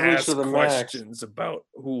everyone white privilege asks to the questions about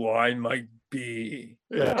who I might be.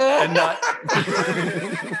 Yeah. And not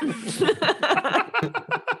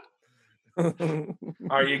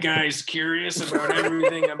Are you guys curious about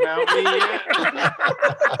everything about me yet?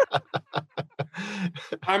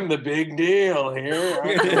 I'm the big deal here.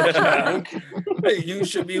 Hey, you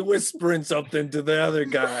should be whispering something to the other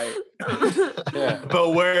guy. Yeah.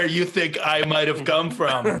 But where you think I might have come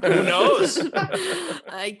from? Who knows?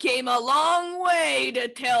 I came a long way to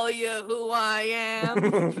tell you who I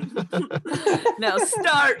am. Now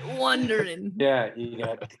start wondering. Yeah, you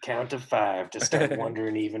got to count to 5 to start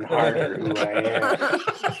wondering even harder who I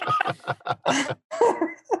am.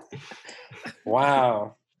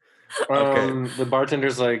 Wow. The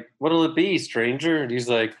bartender's like, what'll it be, stranger? And he's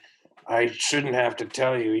like, I shouldn't have to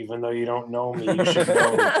tell you, even though you don't know me. You should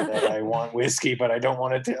know that I want whiskey, but I don't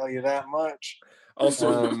want to tell you that much.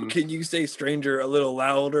 Also, can you say stranger a little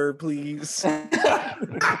louder, please?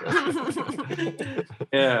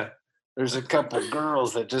 Yeah. There's a couple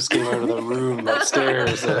girls that just came out of the room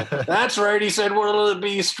upstairs. That's right. He said, what'll it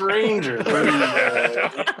be, stranger?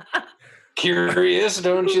 Curious,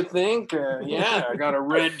 don't you think? Yeah, I got a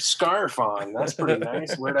red scarf on. That's pretty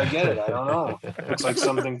nice. Where'd I get it? I don't know. Looks like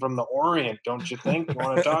something from the Orient, don't you think? You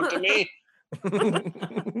want to talk to me?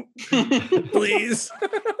 Please.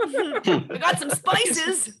 I got some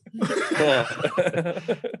spices. Yeah.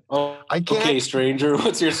 Oh, okay, stranger.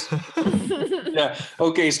 What's your? Yeah.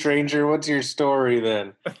 Okay, stranger. What's your story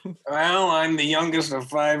then? Well, I'm the youngest of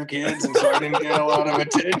 5 kids, and so I didn't get a lot of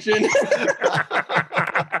attention.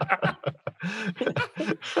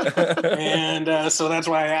 And so that's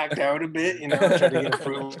why I act out a bit, you know, try to get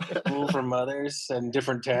approval from others in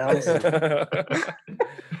different towns.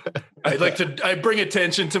 I bring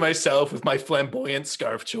attention to myself with my flamboyant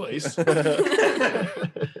scarf choice.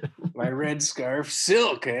 My red scarf,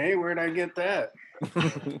 silk, eh? Where'd I get that?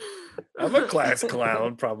 I'm a class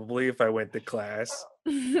clown, probably, if I went to class.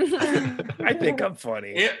 I think I'm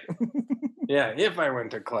funny. Yeah, if I went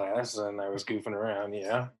to class and I was goofing around,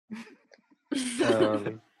 yeah.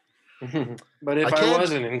 But if I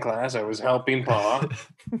wasn't in class, I was helping Pa.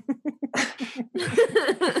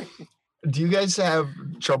 Do you guys have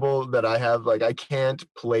trouble that I have? Like, I can't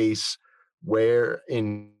place where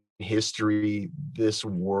in history this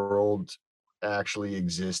world actually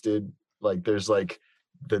existed. Like, there's like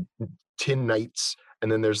the Tin Knights,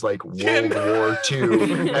 and then there's like World War II.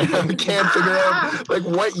 And I can't figure out like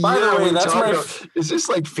what year. By the way, that's is this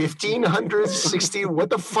like 1500s, 60?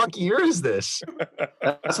 What the fuck year is this?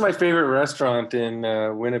 That's my favorite restaurant in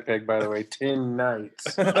Winnipeg, by the way. Tin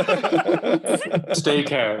Knights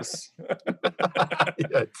Steakhouse.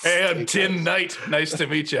 Yeah, hey, I'm Tin Knight. Nice to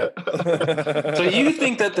meet you. So you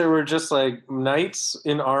think that there were just like knights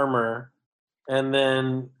in armor, and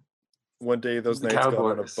then one day those knights got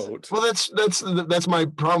on a boat. Well, that's my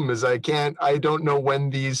problem. Is I don't know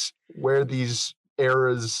where these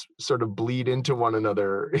eras sort of bleed into one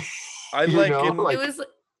another. I liken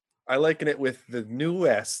it with the New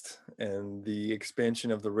West and the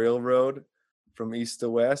expansion of the railroad. from east to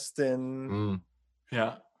west, and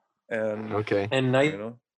yeah, and okay, and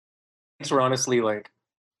nights were honestly like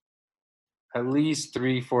at least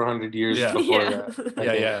 300-400 years before that.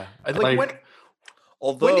 Yeah. I'd like when.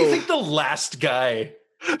 Although, when do you think the last guy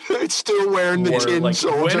still wearing the tin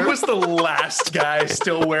soldier? When was the last guy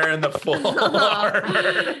still wearing the full armor?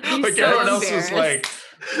 Like so everyone else was like,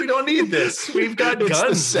 we don't need this. We've got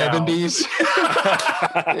guns. The 70s.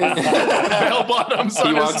 Bell bottoms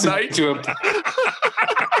on his night.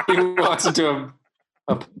 He walks into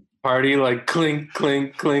a party like clink,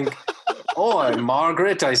 clink, clink. Oh,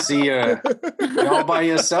 Margaret, I see you're all by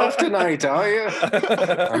yourself tonight, are you?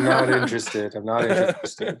 I'm not interested.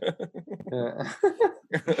 Yeah.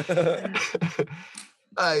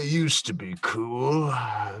 I used to be cool.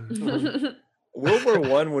 World War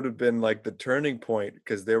One would have been like the turning point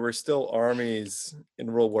because there were still armies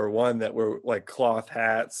in World War One that were like cloth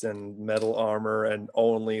hats and metal armor and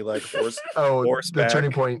only like horseback. The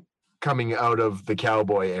turning point coming out of the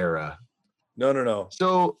cowboy era. No.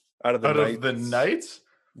 So out of the knights,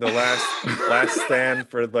 the last stand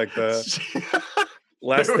for like the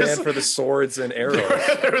for the swords and arrows.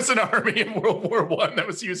 There was an army in World War One that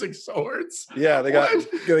was using swords. Yeah, they got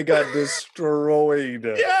destroyed.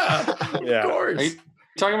 Yeah, of course. Are you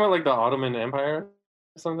talking about like the Ottoman Empire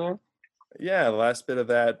or something? Yeah, the last bit of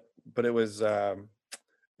that, but it was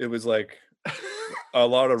like a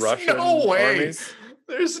lot of Russian armies.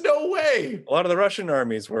 There's no way. A lot of the Russian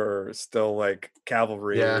armies were still like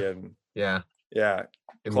cavalry and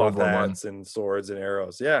in cloth hats and swords and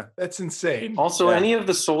arrows. Yeah, that's insane. Also, any of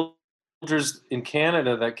the soldiers in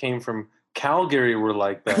Canada that came from Calgary were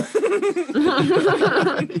like that.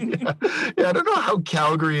 Yeah, I don't know how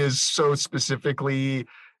Calgary is so specifically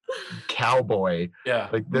cowboy. Yeah,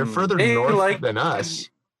 like they're further north than us.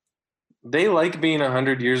 They like being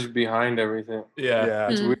 100 years behind everything. Yeah.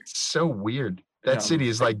 It's so weird. That city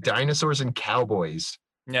is like dinosaurs and cowboys.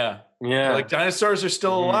 Yeah. Like dinosaurs are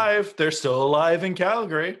still alive. They're still alive in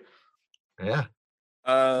Calgary. Yeah.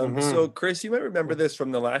 So Chris, you might remember this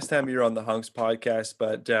from the last time you were on the Hunks podcast,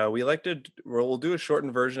 but we'll do a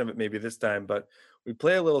shortened version of it maybe this time, but we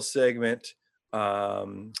play a little segment.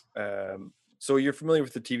 So you're familiar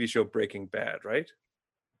with the TV show Breaking Bad, right?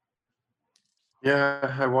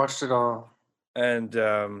 Yeah, I watched it all. And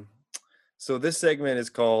so this segment is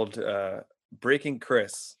called Breaking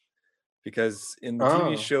Chris, because in the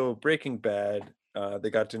TV show Breaking Bad, you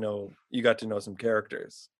got to know some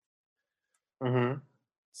characters. Mm-hmm.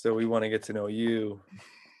 So we want to get to know you.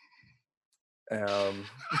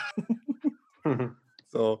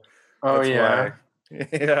 So that's why.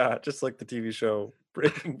 Yeah, just like the TV show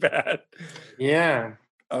Breaking Bad. Yeah.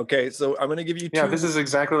 Okay, so I'm gonna give you two. Yeah, this is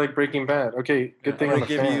exactly like Breaking Bad. Okay, good thing I'm gonna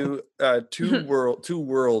give you two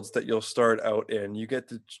worlds that you'll start out in. You get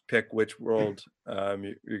to pick which world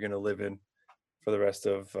you're gonna live in for the rest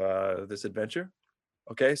of this adventure.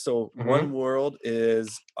 Okay, so one world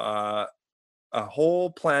is a whole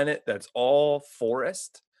planet that's all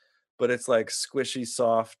forest, but it's like squishy,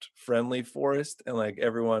 soft, friendly forest, and like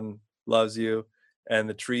everyone loves you, and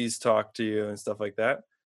the trees talk to you and stuff like that.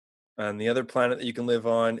 And the other planet that you can live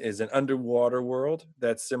on is an underwater world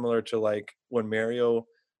that's similar to like when Mario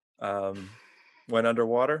went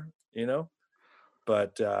underwater,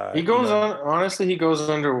 but he goes on. Honestly, he goes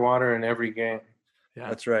underwater in every game. Yeah,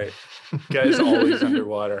 that's right. Guy's always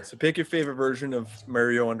underwater. So pick your favorite version of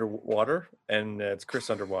Mario underwater, and it's Chris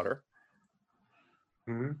underwater.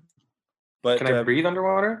 Mm-hmm. But can I breathe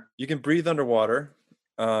underwater? You can breathe underwater.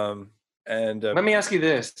 And let me ask you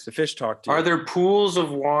this: the fish talk to you. Are there pools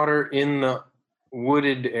of water in the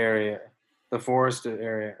wooded area, the forested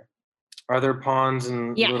area? Are there ponds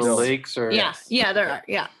and little lakes? Or yeah, there are.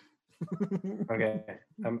 Yeah. Okay.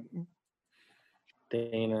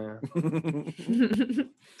 Dana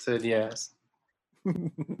said yes.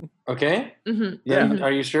 Okay. Mm-hmm. Yeah.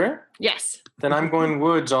 Are you sure? Yes. Then I'm going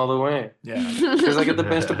woods all the way. Yeah. Because I get the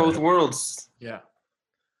best of both worlds. Yeah.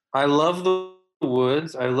 I love the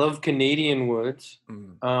woods. I love Canadian woods.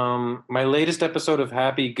 My latest episode of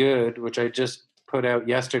Happy Good, which I just put out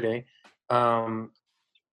yesterday,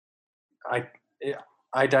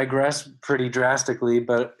 I digress pretty drastically,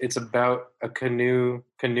 but it's about a canoeing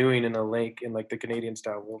in a lake in like the Canadian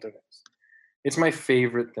style wilderness. It's my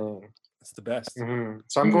favorite thing. It's the best. Mm-hmm.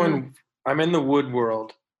 So I'm in the wood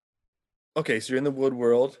world. Okay, so you're in the wood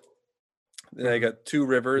world. Then I got two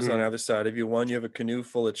rivers on either side of you. One, you have a canoe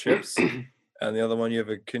full of chips, and the other one, you have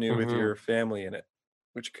a canoe with your family in it.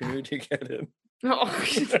 Which canoe do you get in?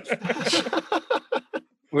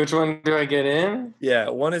 Which one do I get in? Yeah,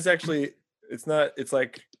 one is actually, go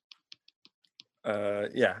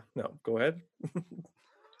ahead.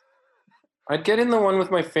 I'd get in the one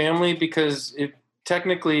with my family because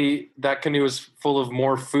technically that canoe is full of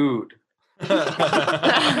more food.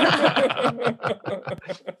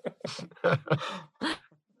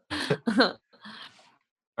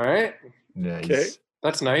 All right. Nice. Okay.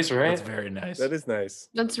 That's nice, right? That's very nice. That is nice.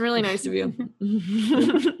 That's really nice of you.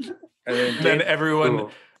 And then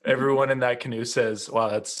everyone in that canoe says, "Wow,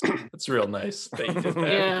 that's real nice that you did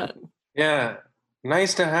that." Yeah.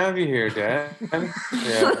 Nice to have you here, Dad.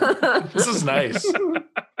 Yeah. This is nice.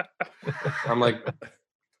 I'm like,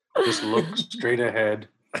 just look straight ahead.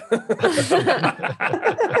 We're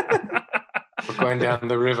going down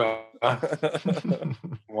the river.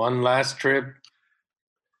 One last trip.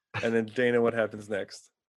 And then Dana, what happens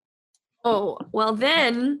next? Oh, well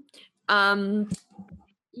then,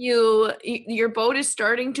 your boat is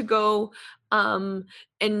starting to go down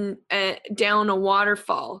a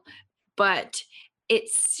waterfall, but it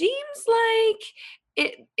seems like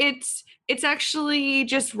it's actually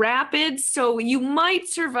just rapids, so you might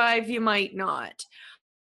survive, you might not.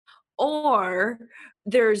 Or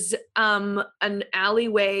there's an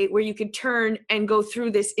alleyway where you could turn and go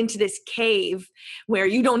through into this cave where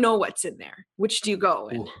you don't know what's in there. Which do you go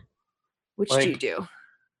in? Which do you do?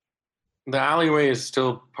 The alleyway is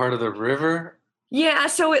still part of the river? Yeah,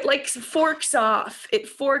 so it like forks off. It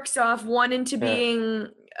forks off one into being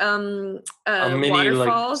a mini,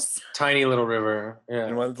 waterfalls. Like, tiny little river. Yeah.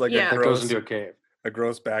 And one's like that goes into a cave. A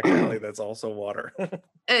gross back alley that's also water.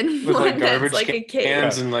 And with one like garbage that's like a cave.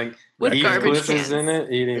 cans and like with garbage cans in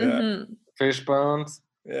it, eating fish bones.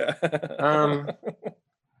 Yeah.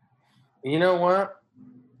 You know what?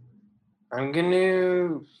 I'm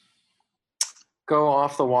gonna go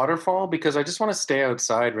off the waterfall because I just want to stay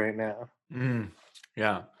outside right now.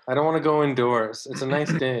 Yeah. I don't want to go indoors. It's a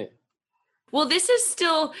nice day. Well, this is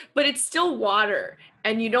still, but it's still water,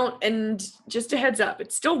 and and just a heads up,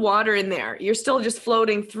 it's still water in there. You're still just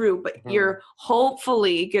floating through, but you're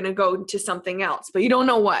hopefully going to go to something else, but you don't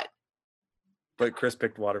know what. But Chris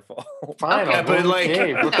picked waterfall. Fine, okay, but like,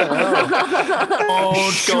 what the hell?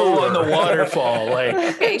 Don't go on the waterfall. Like,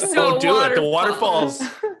 okay, so don't do it. The waterfall's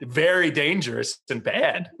very dangerous and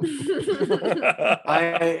bad.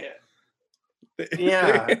 I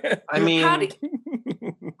mean,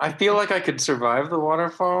 I feel like I could survive the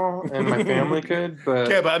waterfall and my family could, but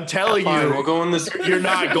okay, but I'm telling you, we'll go in this. You're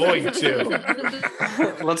not going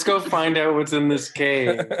to. Let's go find out what's in this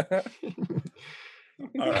cave.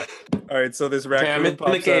 All right. So this raccoon. Okay, I'm in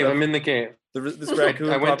the cave. I'm in the cave. This raccoon.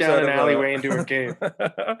 I went down an alleyway into a cave.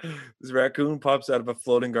 This raccoon pops out of a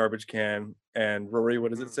floating garbage can, and Rory, what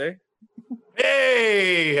does it say?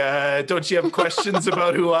 Hey, don't you have questions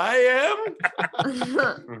about who I am?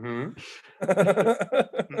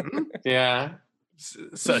 Yeah.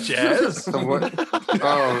 Such as? So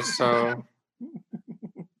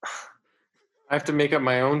I have to make up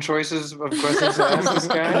my own choices of questions to ask this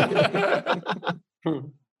guy?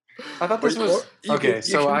 I thought this was okay.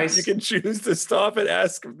 You can choose to stop and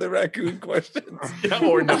ask the raccoon questions,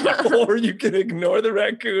 or not, or you can ignore the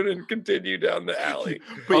raccoon and continue down the alley.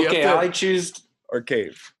 Okay, I choose or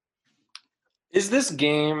cave. Is this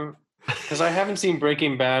game? Because I haven't seen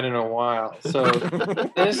Breaking Bad in a while, so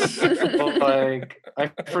this like I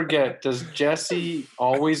forget. Does Jesse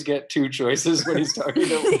always get two choices when he's talking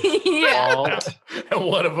to Walt? And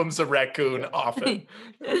one of them's a raccoon often.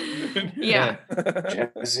 Yeah.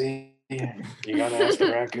 Jesse, you gotta ask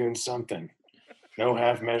the raccoon something. No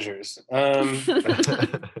half measures.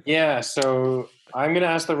 Yeah, so I'm gonna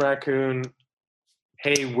ask the raccoon,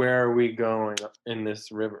 hey, where are we going in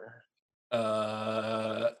this river?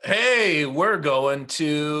 Hey, we're going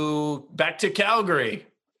back to Calgary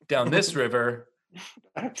down this river.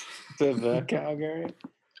 To the Calgary.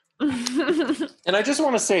 And I just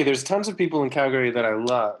want to say there's tons of people in Calgary that I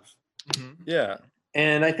love. Yeah.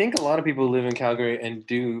 And I think a lot of people who live in Calgary and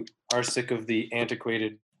are sick of the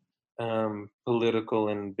antiquated political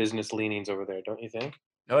and business leanings over there, don't you think?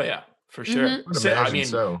 Oh yeah, for sure. I mean,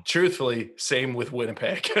 truthfully, same with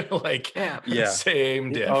Winnipeg. Like,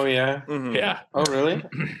 same diff. Oh yeah, yeah. Oh really?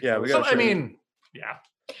 Yeah, we got. I mean, yeah.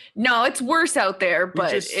 No, it's worse out there,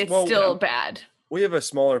 but it's still bad. We have a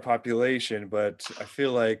smaller population, but I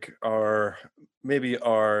feel like our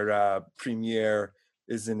premiere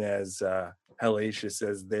isn't as hellacious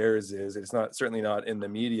as theirs is. It's certainly not in the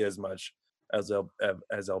media as much as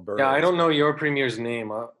Alberta. Yeah, I don't know your premier's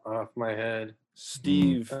name off my head.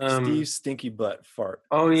 Steve Stinky Butt Fart.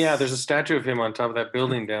 Oh yeah, there's a statue of him on top of that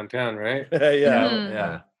building downtown, right?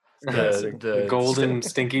 Yeah. The golden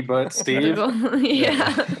stinky butt Steve.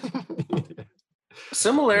 Yeah.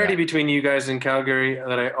 Similarity between you guys and Calgary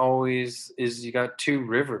that is you got two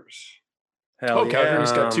rivers. Hell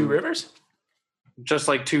Calgary's got two rivers? just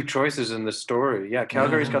like two choices in the story. Yeah,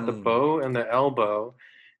 Calgary's got the bow and the elbow,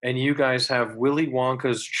 and you guys have Willy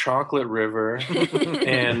Wonka's Chocolate River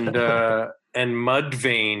and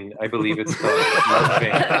Mudvayne, I believe it's called.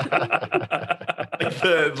 Mudvayne.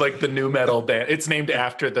 like the new metal band. It's named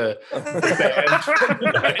after the band.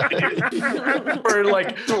 For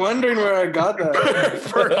like wondering where I got that.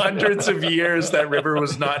 For hundreds of years, that river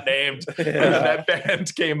was not named. And then that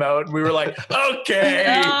band came out, and we were like,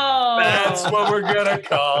 okay, that's what we're gonna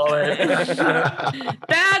call it.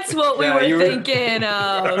 That's what we were thinking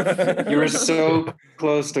of. You were so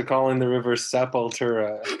close to calling the river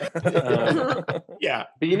Sepultura. Yeah,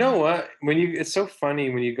 but you know what? It's so funny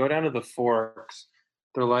when you go down to the Forks.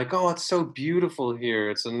 They're like, oh, it's so beautiful here.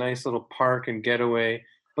 It's a nice little park and getaway.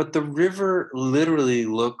 But the river literally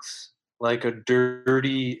looks like a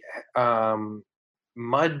dirty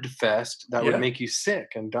mud fest that would make you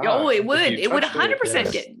sick and die. Oh, it would. It would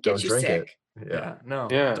 100% get you sick. No.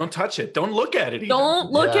 Don't touch it. Don't look at it.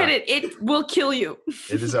 Don't look at it. It will kill you.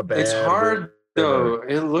 It is a bad. It's hard though.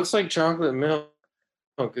 It looks like chocolate milk.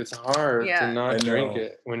 It's hard to not drink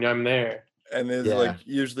it when I'm there. And there's like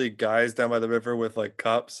usually guys down by the river with like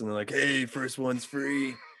cups, and they're like, "Hey, first one's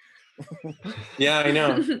free." Yeah, I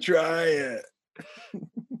know. Try it.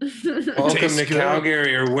 Welcome to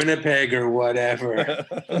Calgary or Winnipeg or whatever.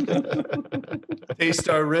 Taste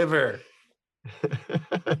our river.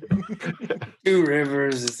 Two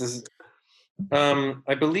rivers.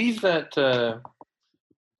 I believe that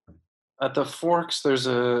at the Forks there's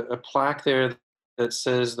a plaque there that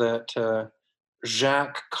says that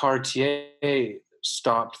Jacques Cartier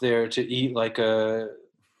stopped there to eat like a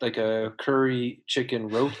curry chicken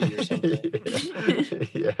roti or something.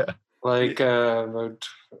 Like about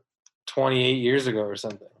 28 years ago or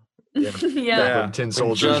something. When tin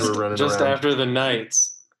soldiers were running just around. after the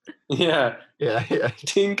Knights. Yeah.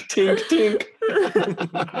 Tink, tink, tink.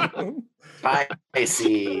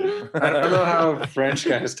 Spicy. I don't know how French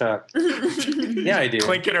guys talk. Yeah, I do.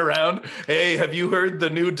 Clinking around. Hey, have you heard the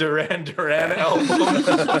new Duran Duran album?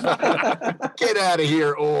 Get out of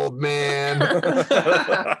here, old man.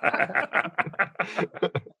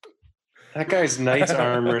 That guy's knight's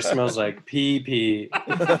armor smells like pee.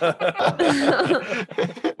 The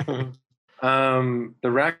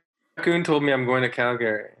raccoon told me I'm going to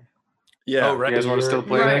Calgary. Yeah. Oh, right. You guys want to still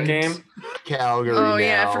play that game? Calgary. Oh,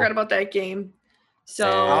 yeah. I forgot about that game. So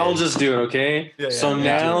I'll just do it, okay?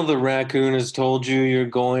 Now the raccoon has told you you're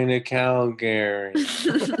going to Calgary.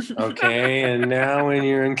 Okay? And now when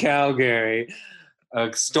you're in Calgary,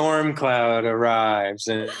 a storm cloud arrives.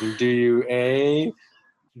 And do you A,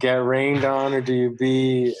 get rained on, or do you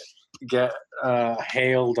B, get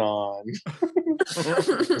hailed on?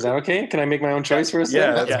 Is that okay? Can I make my own choice for a second?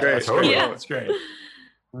 Yeah, that's great. Totally. Yeah, that's great.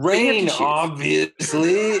 Rain,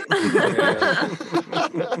 obviously.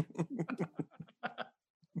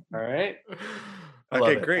 All right.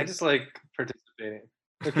 Okay, great. I just like participating.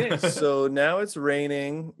 Okay, so now it's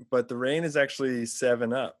raining, but the rain is actually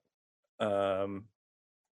 7-Up. And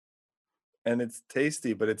it's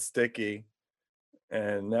tasty, but it's sticky.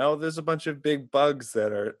 And now there's a bunch of big bugs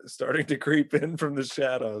that are starting to creep in from the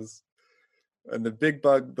shadows. And the big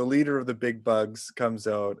bug, the leader of the big bugs, comes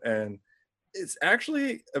out, and it's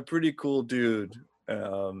actually a pretty cool dude.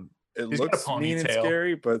 He's looks mean and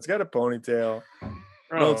scary, but it's got a ponytail.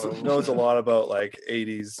 Knows a lot about like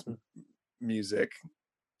 80s music.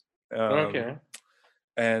 Okay.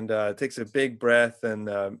 And takes a big breath. And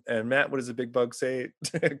Matt, what does a big bug say,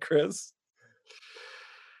 Chris?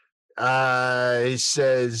 He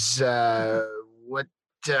says, "What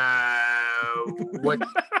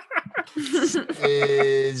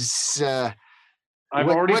is?" I've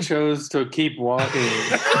already chose to keep walking.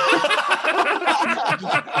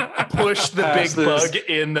 Push the big bug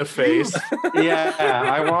in the face. Yeah,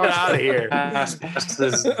 I walked out of here. Past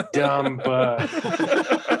this dumb bug.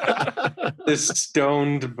 This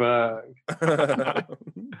stoned bug.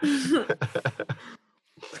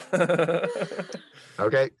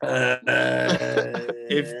 Okay.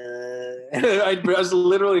 I was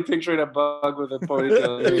literally picturing a bug with a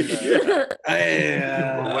ponytail.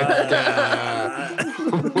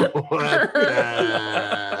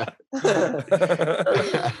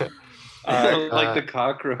 Like the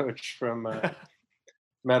cockroach from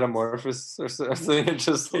Metamorphosis or something. It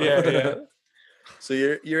just yeah. So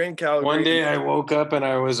you're in Calgary. One day I woke up and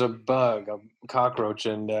I was a bug, a cockroach,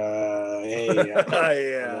 and do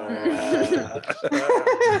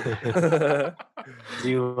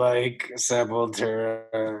you like Sepultura?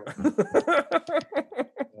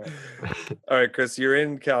 All right, Chris, you're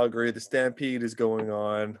in Calgary. The Stampede is going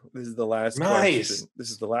on. This is the last question. This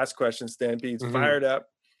is the last question. Stampede's fired up.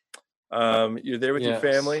 You're there with your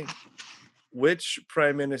family. Which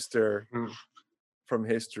prime minister from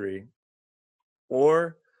history,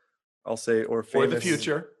 or I'll say, or famous, or the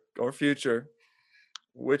future,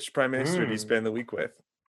 which prime minister do you spend the week with?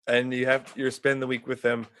 And you're spend the week with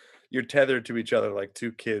them. You're tethered to each other like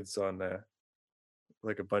two kids on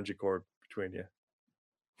like a bungee cord between you.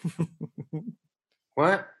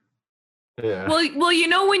 What? Yeah. Well, you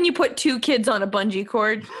know when you put two kids on a bungee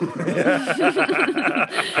cord?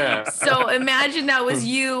 So imagine that was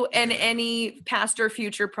you and any past or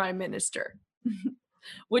future prime minister.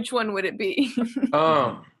 Which one would it be?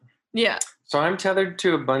 Oh. Yeah. So I'm tethered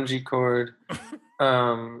to a bungee cord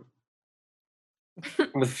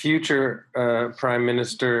with future prime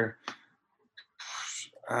minister.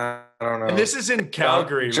 I don't know. And this is in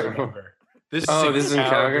Calgary, remember? This is in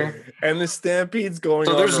Calgary. And the stampede's going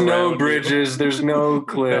on. So there's no bridges, there's no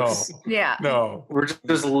cliffs. Yeah. No. We're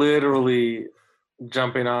just literally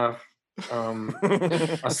jumping off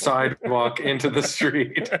a sidewalk into the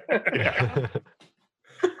street.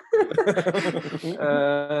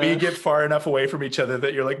 But you get far enough away from each other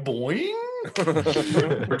that you're like, boing.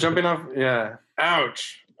 We're jumping off. Yeah.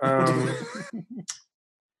 Ouch.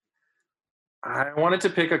 I wanted to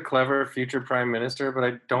pick a clever future prime minister, but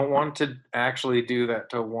I don't want to actually do that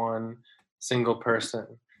to one single person.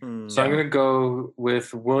 So I'm going to go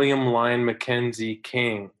with William Lyon Mackenzie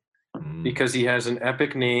King because he has an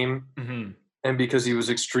epic name and because he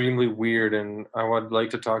was extremely weird. And I would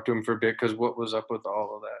like to talk to him for a bit because what was up with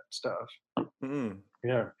all of that stuff?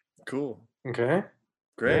 Yeah. Cool. Okay.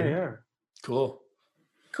 Great. Yeah. Cool.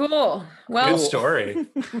 Well, good story.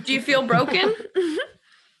 Do you feel broken?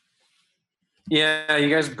 Yeah, you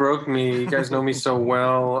guys broke me. You guys know me so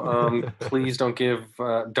well. Please don't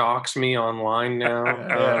dox me online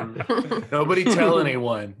now. Nobody tell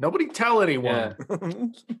anyone. Nobody tell anyone. Yeah.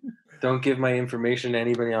 Don't give my information to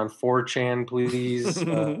anybody on 4chan, please.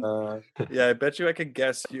 Yeah, I bet you I could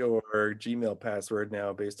guess your Gmail password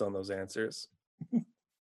now based on those answers.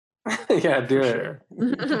 Yeah, do it.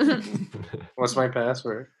 What's my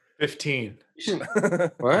password? 15.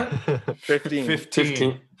 What?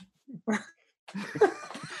 15.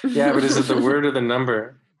 Yeah, but is it the word or the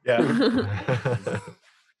number? Yeah.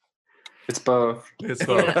 It's both. It's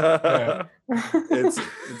both. Yeah. It's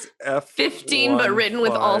F 15, but written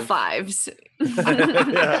with all fives.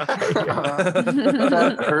 That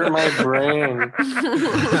hurt my brain.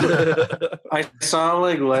 I saw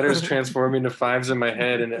like letters transform into fives in my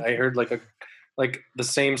head, and I heard like the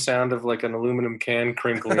same sound of like an aluminum can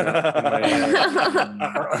crinkling in my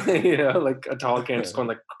head. You know, like a tall can just going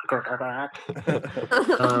like.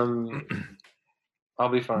 I'll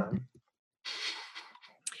be fine.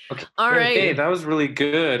 Okay. All right. Hey, that was really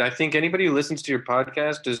good. I think anybody who listens to your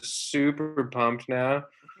podcast is super pumped now.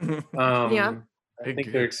 Yeah. I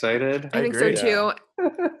think they're excited. I think so too.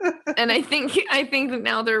 And I think that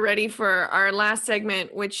now they're ready for our last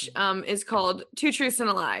segment, which is called Two Truths and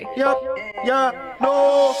a Lie. Yep. Yeah.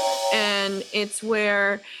 No. And it's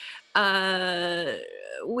where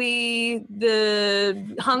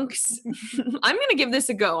the hunks I'm gonna give this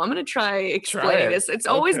a go. I'm gonna try explaining this. It's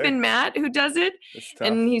always been Matt who does it,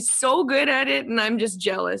 and he's so good at it, and I'm just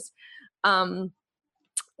jealous. Well,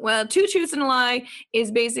 Two Truths and a Lie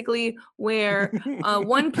is basically where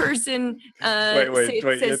one person wait, you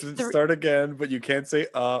have to start again, but you can't say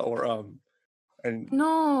or and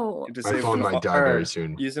no, just my say phone might die very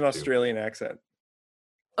soon. Use an Australian accent.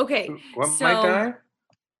 Okay. What might die?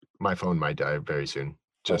 My phone might die very soon.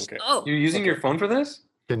 Just You're using your phone for this?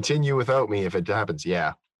 Continue without me if it happens.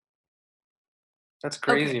 Yeah. That's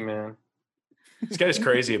crazy, man. This guy's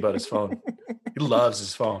crazy about his phone. He loves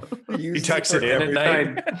his phone. He tucks it in at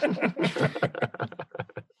night.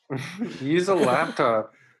 Use a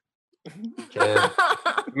laptop.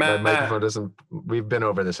 My microphone doesn't. We've been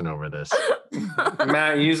over this and over this.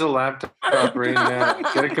 Matt, use a laptop right now.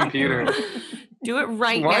 Get a computer. Do it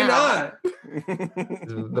right Why now. Why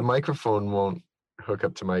not? The microphone won't hook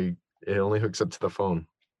up to it only hooks up to the phone.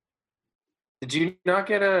 Did you not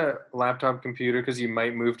get a laptop computer because you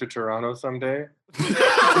might move to Toronto someday?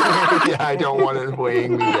 Yeah, I don't want it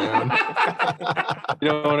weighing me down. You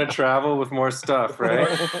don't want to travel with more stuff, right?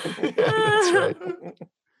 Yeah, that's right.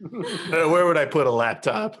 Where would I put a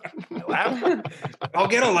laptop? I'll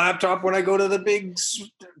get a laptop when I go to the big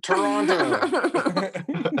Toronto.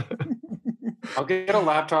 I'll get a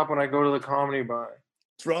laptop when I go to the comedy bar.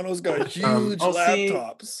 Toronto's got huge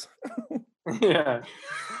laptops. Yeah.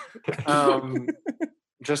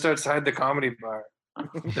 Just outside the comedy bar.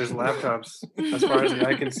 There's laptops as far as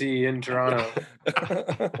I can see in Toronto.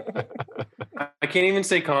 I can't even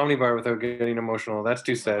say comedy bar without getting emotional. That's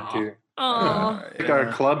too sad too. Oh, like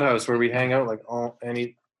our clubhouse where we hang out like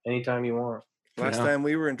anytime you want. Last time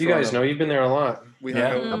we were in you Toronto, guys know you've been there a lot.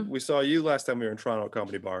 We saw you last time we were in Toronto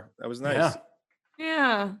Comedy Bar. That was nice.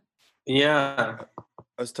 Yeah. I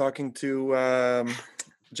was talking to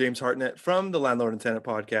James Hartnett from the Landlord and Tenant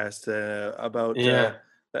podcast about that.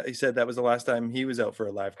 He said that was the last time he was out for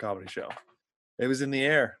a live comedy show. It was in the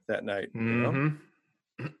air that night. You know?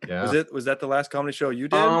 Yeah. Was that the last comedy show you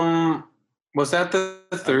did? Was that the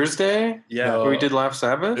Thursday? Yeah. Where we did Laugh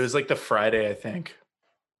Sabbath? It was like the Friday, I think.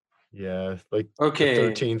 Yeah, like okay.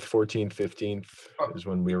 The 13th, 14th, 15th is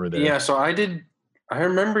when we were there. Yeah, so I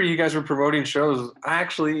remember you guys were promoting shows.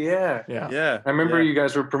 Actually, yeah. I remember you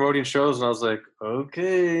guys were promoting shows, and I was like,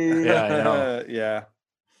 okay. Yeah, I know. Yeah.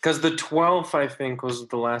 Because the 12th, I think, was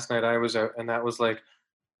the last night I was out, and that was like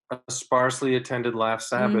a sparsely attended Laugh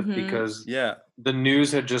Sabbath because the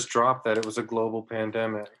news had just dropped that it was a global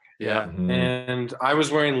pandemic. Yeah. And I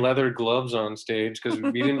was wearing leather gloves on stage because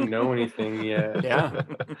we didn't know anything yet. Yeah,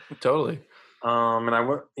 totally. And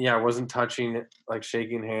I wasn't touching it, like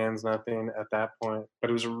shaking hands, nothing at that point.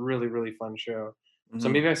 But it was a really, really fun show. So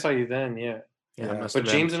maybe I saw you then, yeah. But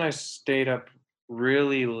James and I stayed up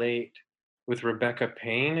really late with Rebecca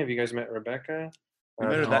Payne. Have you guys met Rebecca? We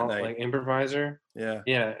met her that night. Like improviser. Yeah.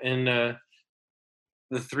 Yeah, and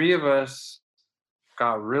the three of us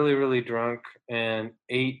got really, really drunk and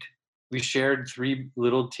ate. We shared 3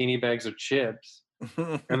 little teeny bags of chips.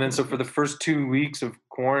 And then so for the first 2 weeks of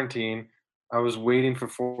quarantine, I was waiting for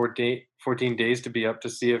 14 days to be up to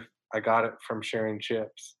see if I got it from sharing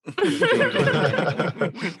chips.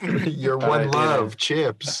 Your one love,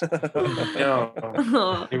 chips.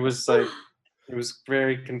 No, it was like, it was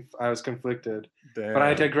very, I was conflicted. Damn. But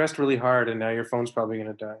I digressed really hard, and now your phone's probably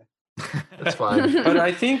going to die. That's fine. But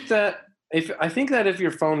I think that if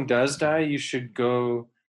your phone does die, you should go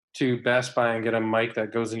to Best Buy and get a mic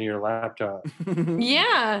that goes into your laptop.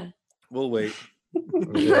 Yeah. We'll wait.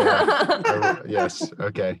 Yes.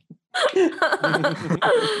 Okay.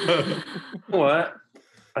 What?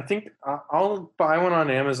 I think I'll buy one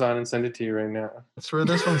on Amazon and send it to you right now. That's where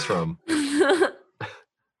this one's from.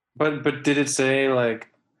 But did it say, like,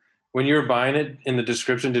 when you were buying it in the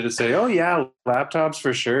description, did it say, "Oh yeah, laptops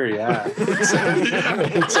for sure"? Yeah.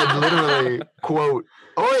 It said literally, quote,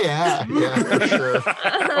 "Oh yeah, for sure."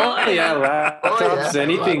 Oh yeah, laptops,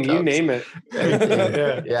 anything, laptops. You name it.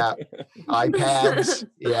 Yeah. iPads,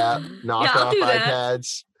 knockoff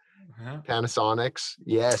iPads, Panasonics,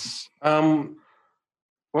 yes.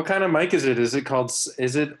 What kind of mic is it? Is it called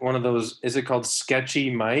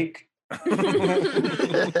Sketchy Mic? I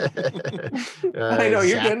know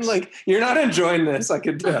you're getting like, you're not enjoying this. I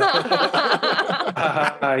could tell.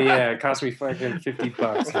 Yeah, it cost me fucking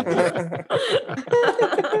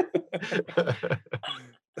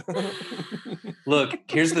 $50. Look,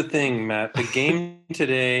 here's the thing, Matt. The game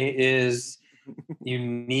today is you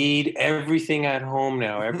need everything at home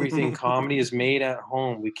now. Everything comedy is made at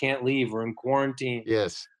home. We can't leave. We're in quarantine.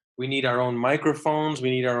 Yes. We need our own microphones. We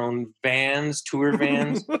need our own vans, tour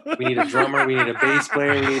vans. We need a drummer. We need a bass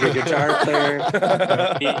player. We need a guitar player.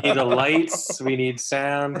 We need the lights. We need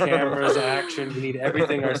sound, cameras, action. We need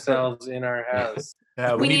everything ourselves in our house.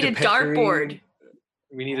 We need a dartboard.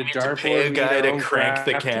 We need a dartboard. Pay a guy to crank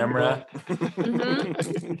the camera.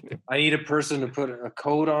 I need a person to put a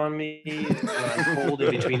coat on me when I'm cold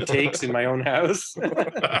in between takes in my own house.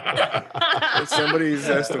 Somebody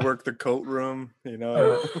has to work the coat room, you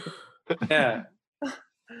know. Yeah.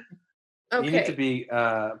 Okay. You need to be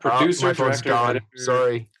producer, director, editor.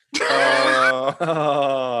 Sorry.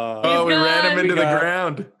 Oh, we ran him into the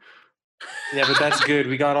ground. Yeah, but that's good.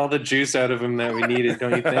 We got all the juice out of him that we needed,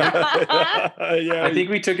 don't you think? Yeah. I think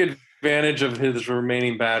we took advantage of his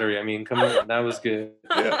remaining battery. I mean, come on, that was good.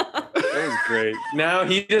 Yeah, that was great. Now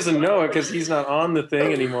he doesn't know it because he's not on the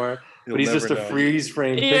thing anymore. But he's just a freeze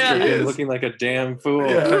frame picture of him looking like a damn fool.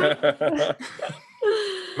 Yeah.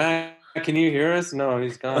 Matt, can you hear us? No,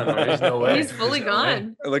 he's gone. Right? There's no way. He's fully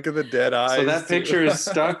gone. Look at the dead eyes. So that picture is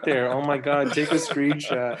stuck there. Oh my God, take a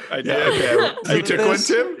screenshot. I did. Yeah. You took one,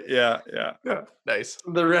 Tim? Yeah. Nice.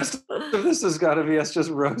 The rest of this has got to be us just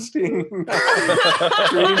roasting.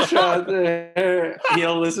 Screenshot there.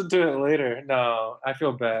 He'll listen to it later. No, I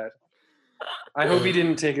feel bad. I hope he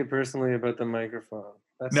didn't take it personally about the microphone.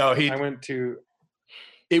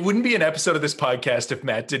 It wouldn't be an episode of this podcast if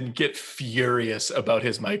Matt didn't get furious about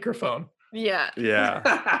his microphone. Yeah.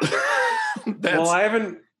 Well, I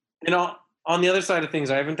haven't, on the other side of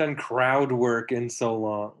things, I haven't done crowd work in so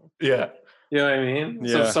long. Yeah. You know what I mean?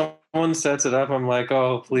 Yeah. So if someone sets it up, I'm like,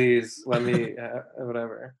 oh, please, let me,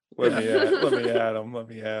 whatever. Let me at him.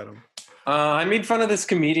 I made fun of this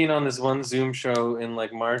comedian on this one Zoom show in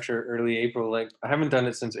like March or early April. Like I haven't done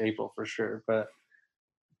it since April for sure, but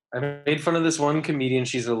I made fun of this one comedian.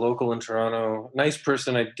 She's a local in Toronto. Nice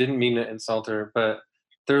person. I didn't mean to insult her, but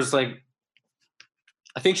there's like,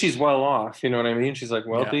 I think she's well off. You know what I mean? She's like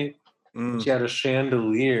wealthy. Yeah. She had a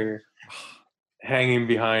chandelier hanging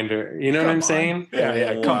behind her. You know what I'm saying?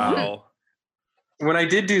 Yeah. Wow. When I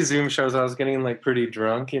did do Zoom shows, I was getting like pretty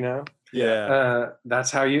drunk, you know? Yeah.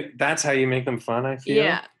 That's how you make them fun, I feel.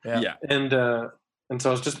 Yeah. And so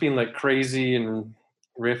I was just being like crazy and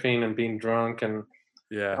riffing and being drunk, and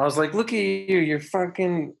I was like, look at you, you're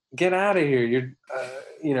fucking get out of here.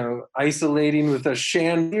 You're isolating with a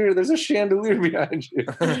chandelier. There's a chandelier behind you.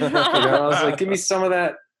 I was like, give me some of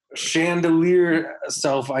that chandelier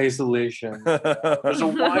self-isolation. There's a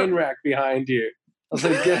wine rack behind you. I was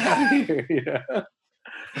like, get out of here.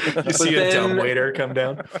 You see a dumb waiter come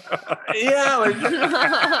down? Yeah, like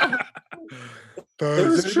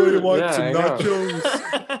does anybody want some nachos?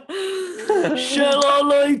 Shall I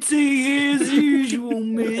light tea as usual,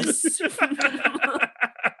 miss?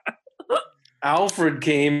 Alfred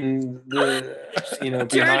came, behind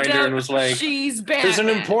her and was like, "She's Batman. There's an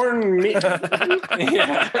important."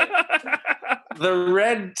 The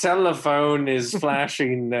red telephone is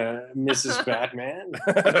flashing, Mrs. Batman.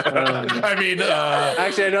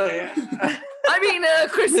 Actually, I don't.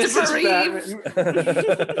 Christopher Reeves.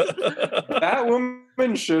 That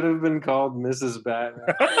woman should have been called Mrs.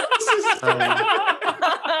 Batman.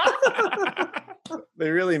 They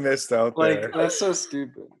really missed out there. Like, that's so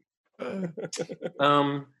stupid.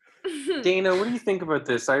 Dana, what do you think about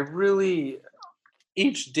this? I really,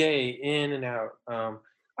 each day in and out,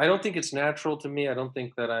 I don't think it's natural to me. I don't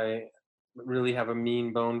think that I really have a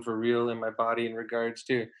mean bone for real in my body in regards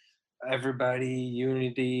to everybody,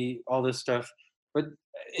 unity, all this stuff. But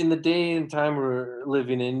in the day and time we're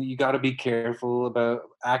living in, you got to be careful about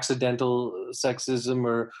accidental sexism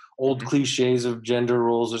or old cliches of gender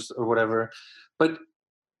roles or whatever. But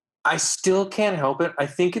I still can't help it. I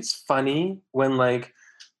think it's funny when like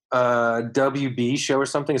a WB show or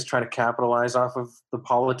something is trying to capitalize off of the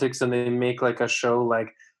politics and they make like a show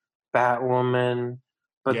like Batwoman,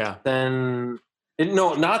 but then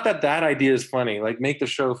not that idea is funny, like make the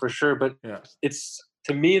show for sure, but it's,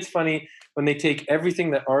 to me it's funny when they take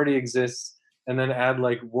everything that already exists and then add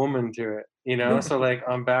like woman to it, you know? So like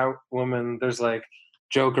on Batwoman there's like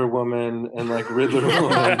Joker woman and like Riddler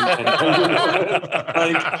woman and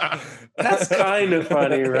like that's kind of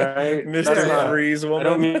funny, right? Mr. Freeze woman. I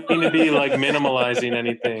don't mean to be like minimalizing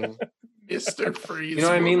anything. Mr. Freeze. You know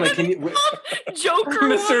what I mean? Like, can you, Joker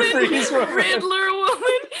Mr. woman, Freeze woman, Riddler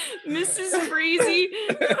woman, Mrs. Freezy,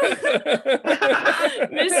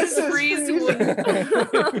 Mrs. Freeze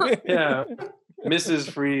woman. Yeah, Mrs.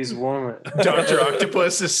 Freeze woman. Dr.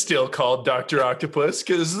 Octopus is still called Dr. Octopus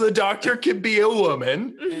because the doctor can be a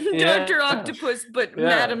woman. Dr. Octopus, but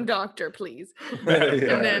Madam Doctor, please.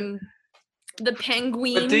 And then the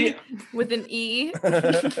penguin with an E.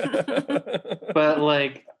 But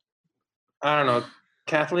like, I don't know.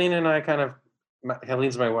 Kathleen and I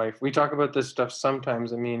Kathleen's my wife. We talk about this stuff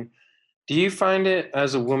sometimes. I mean, do you find it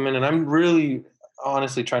as a woman, and I'm really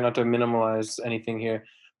honestly trying not to minimize anything here,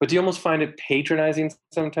 but do you almost find it patronizing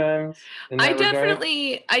sometimes? I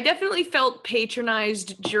definitely felt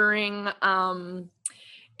patronized during,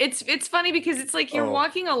 it's funny because it's like you're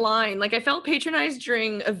walking a line. Like I felt patronized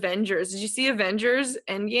during Avengers. Did you see Avengers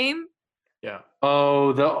Endgame? Yeah.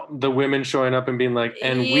 Oh, the women showing up and being like,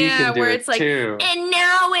 and we can do where it it's like, too. And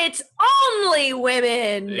now it's only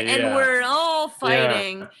women, and we're all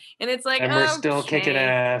fighting, and it's like, and we're still kicking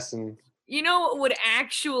ass. And you know what would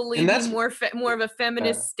actually be more of a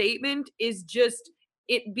feminist statement is just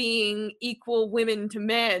it being equal women to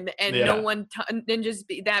men, and no one and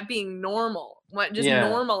just that being normal. Just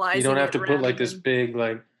normalizing. You don't have to put like this big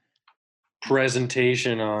like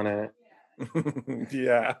presentation on it.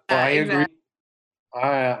 Yeah, I agree.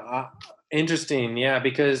 Interesting,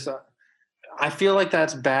 because I feel like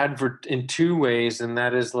that's bad in two ways, and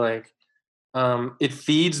that is like it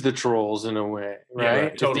feeds the trolls in a way,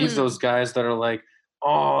 right? Totally. It feeds those guys that are like,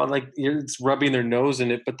 oh, like it's rubbing their nose in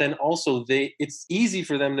it, but then also it's easy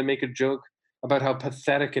for them to make a joke about how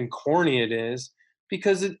pathetic and corny it is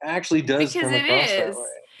because it actually does come across that way.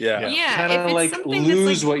 Yeah. Kind of like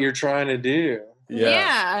lose what you're trying to do.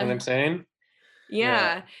 Yeah. You know what I'm saying?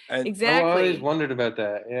 Yeah, exactly. I always wondered about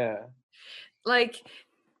that. Yeah. Like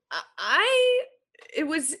it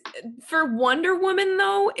was for Wonder Woman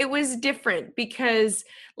though, it was different because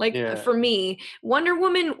like for me, Wonder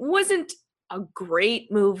Woman wasn't a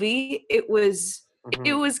great movie. It was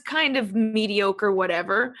kind of mediocre,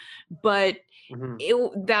 whatever, but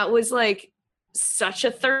that was like such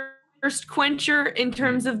a thirst quencher in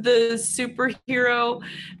terms of the superhero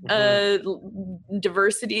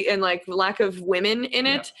diversity and like lack of women in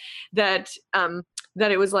it, that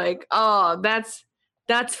it was like, oh, that's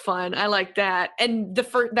fun. I like that. And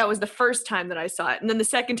that was the first time that I saw it. And then the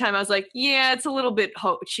second time I was like, yeah, it's a little bit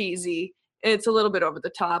cheesy. It's a little bit over the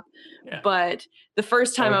top. But the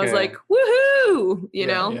first time I was like, woohoo, you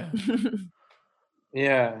know?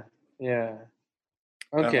 Yeah.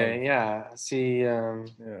 Okay, See,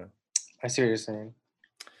 I see what you're saying.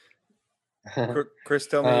 Chris,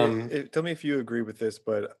 tell me if you agree with this,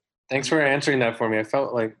 but thanks for answering that for me. I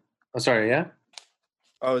felt like, sorry, yeah?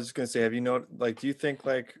 I was just gonna say, have you noticed, like, do you think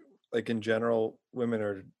like in general women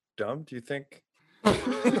are dumb? Do you think?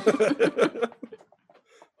 I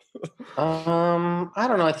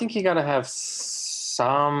don't know. I think you gotta have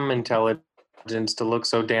some intelligence to look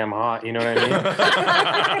so damn hot. You know what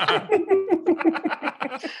I mean?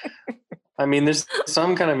 I mean, there's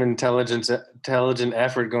some kind of intelligent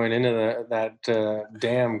effort going into that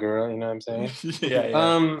damn girl. You know what I'm saying?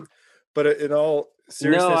 Yeah. But in all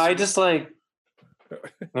seriousness, no, I just like.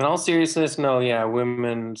 In all seriousness, no, yeah,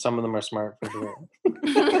 women, some of them are smart for sure.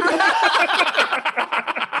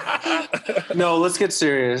 No, let's get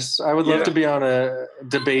serious. I would love to be on a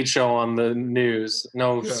debate show on the news.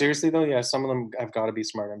 No, seriously though, yeah, some of them have got to be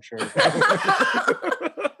smart, I'm sure.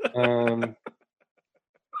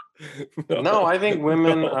 No, I think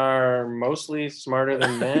women are mostly smarter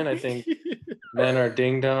than men. I think men are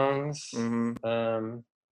ding-dongs.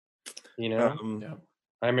 You know?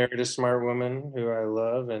 I married a smart woman who I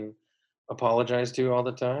love and apologize to all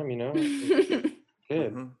the time, you know?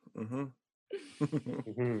 Good.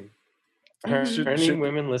 Are any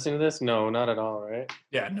women listening to this? No, not at all, right?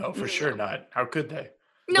 Yeah, no, for sure not. How could they?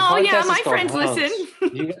 No, yeah, my friends listen.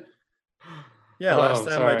 Yeah, last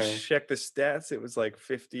time I checked the stats, it was like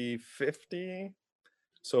 50-50.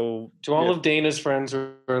 So to all of Dana's friends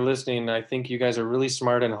who are listening, I think you guys are really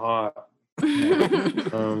smart and hot.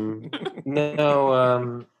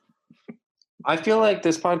 I feel like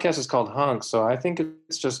this podcast is called Hunk, so I think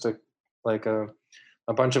it's just a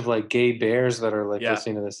bunch of like gay bears that are like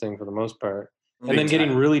listening to this thing for the most part, and then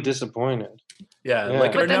getting really disappointed.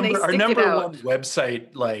 Like our number one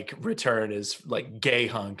website like return is like gay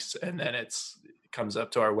hunks, and then it comes up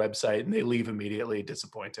to our website and they leave immediately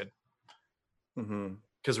disappointed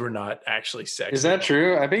because we're not actually sexy. Is that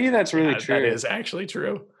true? I bet you that's really true. That is actually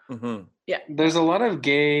true. Yeah, there's a lot of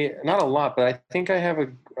gay, not a lot, but I think I have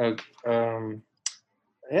I don't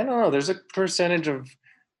know, there's a percentage of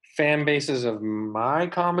fan bases of my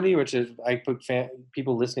comedy, which is I put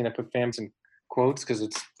people listening, I put fans in quotes because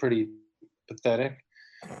it's pretty pathetic,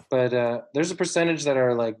 but there's a percentage that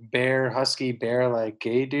are like husky bear like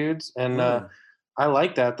gay dudes, and I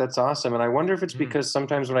like that. That's awesome. And I wonder if it's because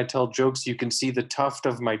sometimes when I tell jokes you can see the tuft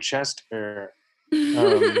of my chest hair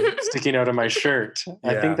sticking out of my shirt.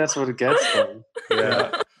 I think that's what it gets them.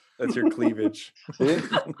 That's your cleavage.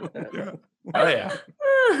 Oh yeah.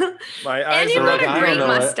 My eyes and you've got a great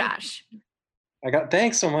mustache.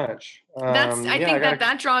 Thanks so much. I think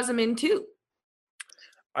that draws them in too.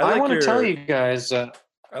 I want to tell you guys. I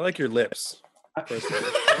like your lips.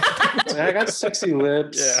 I got sexy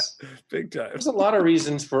lips. Yeah, big time. There's a lot of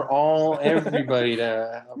reasons for everybody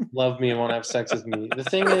to love me and want to have sex with me. The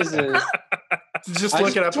thing is just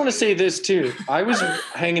look it up. I just want to say this too. I was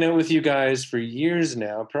hanging out with you guys for years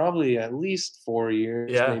now, probably at least 4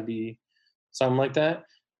 years, maybe something like that.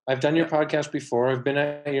 I've done your podcast before. I've been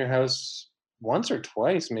at your house once or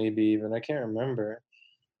twice, maybe even. I can't remember.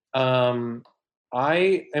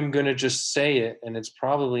 I am going to just say it, and it's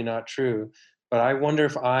probably not true, but I wonder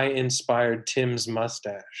if I inspired Tim's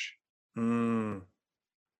mustache. Yeah,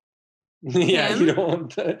 you don't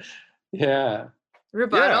want that. Yeah.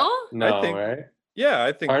 Rebuttal? No, right? Yeah,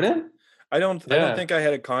 I think. Pardon? I don't think I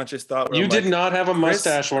had a conscious thought. You did not have a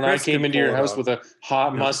mustache when I came into your house with a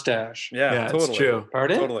hot mustache. Yeah, totally. It's true.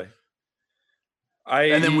 Pardon? Totally.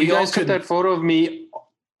 And then we guys took that photo of me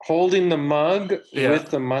holding the mug with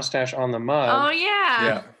the mustache on the mug. Oh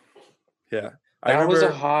yeah. That was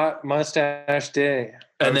a hot mustache day.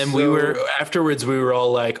 And then we were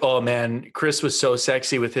all like, oh man, Chris was so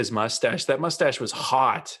sexy with his mustache. That mustache was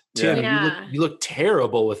hot. Tim, you look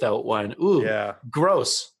terrible without one. Ooh,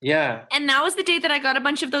 gross. Yeah. And that was the day that I got a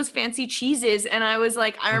bunch of those fancy cheeses. And I was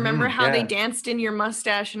like, I remember how they danced in your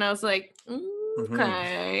mustache. And I was like,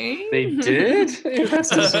 okay. They did? That's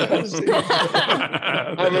disgusting.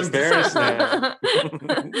 I'm embarrassed now.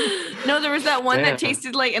 No, there was that one that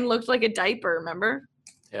tasted like and looked like a diaper, remember?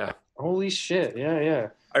 Yeah. Holy shit. Yeah.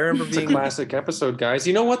 I remember being a classic episode, guys.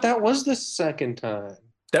 You know what? That was the second time.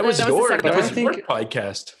 That was your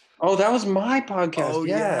podcast. Oh, that was my podcast. Oh,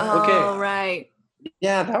 yeah. Okay. Oh, right.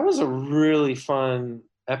 Yeah, that was a really fun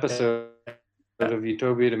episode of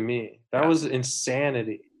Utopia to me. That was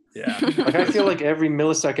insanity. Yeah. Like I feel like every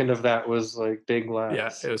millisecond of that was like big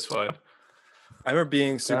laughs. Yeah, it was fun. I remember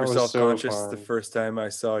being super was self-conscious so the fun. first time I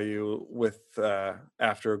saw you with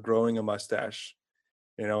after growing a mustache.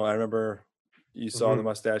 You know, I remember you saw the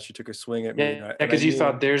mustache, you took a swing at me. Yeah, because you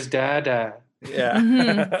thought there's Dada.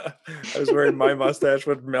 Yeah. I was worried my mustache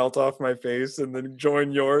would melt off my face and then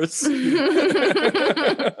join yours.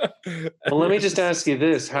 Well, let me just ask you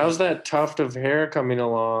this. How's that tuft of hair coming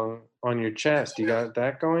along on your chest? You got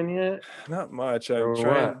that going yet? Not much. Or I'm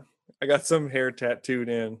trying. what? I got some hair tattooed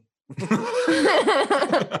in. I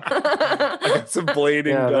got some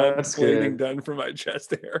blading done for my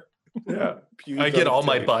chest hair. Yeah. I get all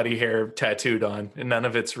my body hair tattooed on, and none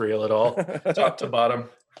of it's real at all. Top to bottom.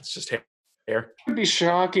 It's just hair. It'd be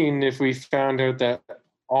shocking if we found out that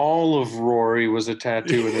all of Rory was a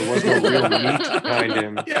tattoo and there was no real meat behind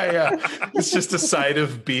him. Yeah. It's just a side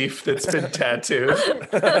of beef that's been tattooed.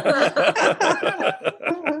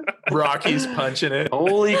 Rocky's punching it.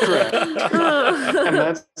 Holy crap. And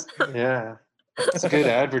that's a good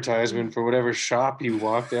advertisement for whatever shop you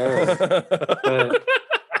walked out of. But,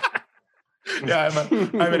 yeah,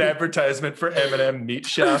 I'm an advertisement for M&M Meat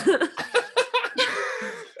Shop.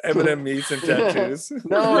 M&M meats and tattoos.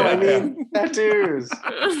 No, I mean tattoos.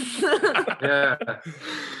 Yeah.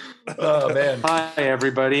 Oh man. Hi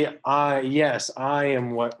everybody. I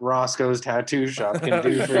am what Roscoe's Tattoo Shop can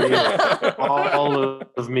do for you. All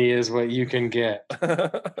of me is what you can get.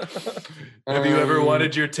 Have you ever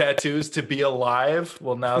wanted your tattoos to be alive?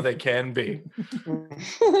 Well, now they can be.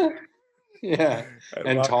 Yeah.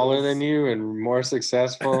 And taller than you and more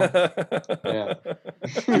successful. Yeah.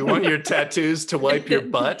 Do you want your tattoos to wipe your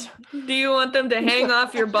butt? Do you want them to hang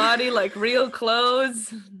off your body like real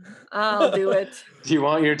clothes? I'll do it. Do you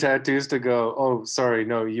want your tattoos to go? Oh, sorry.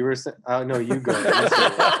 No, you were. No, you go.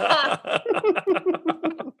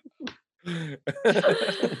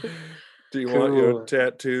 Do you want your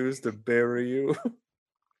tattoos to bury you?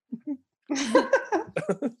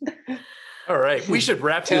 All right, we should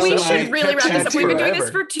wrap this up. We should really wrap this up. We've been doing this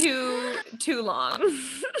for too long.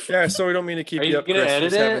 Yeah, so we don't mean to keep you up, gonna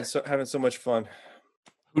Chris. edit Just having so much fun.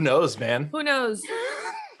 Who knows, man? Who knows?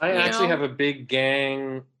 I actually have a big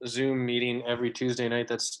gang Zoom meeting every Tuesday night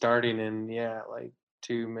that's starting in like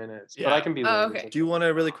 2 minutes. Yeah. But I can be late. Okay. Do you want to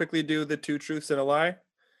really quickly do the 2 truths and a lie?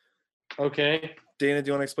 Okay. Dana, do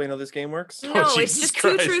you want to explain how this game works? No, Oh, it's Jesus just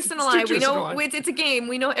Christ. 2 truths and a It's lie. 2 We truths and a know lie. it's a game.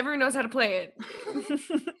 We know everyone knows how to play it.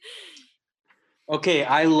 Okay,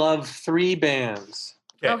 I love 3 bands.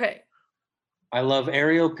 Okay. I love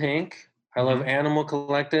Ariel Pink, I love Animal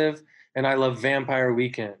Collective, and I love Vampire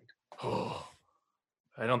Weekend. Oh,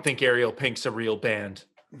 I don't think Ariel Pink's a real band.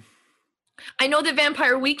 I know that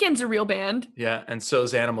Vampire Weekend's a real band. Yeah, and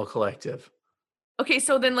so's Animal Collective. Okay,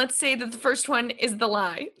 so then let's say that the first one is the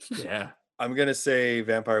lie. Yeah. I'm going to say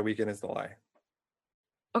Vampire Weekend is the lie.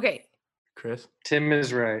 Okay. Chris? Tim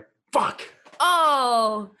is right. Fuck.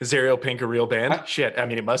 Oh. Is Ariel Pink a real band? Shit, I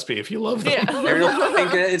mean, it must be if you love them. Yeah. Ariel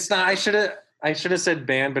Pink, it's not. I should have said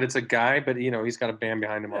band, but it's a guy. But he's got a band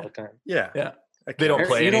behind him all the time. Yeah. Yeah. They don't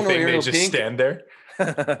play You don't know anything. They Ariel just Pink? stand there.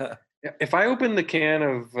 If I open the can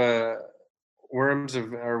of worms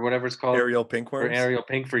or whatever it's called, Ariel Pink or worms? Ariel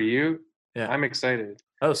Pink for you, I'm excited.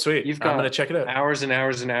 Oh, sweet. You've I'm got going to check it out. hours and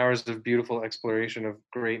hours and hours of beautiful exploration of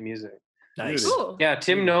great music. Nice. Cool. Yeah,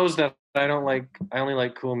 Tim knows that I only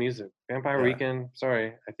like cool music. Vampire Yeah. Weekend,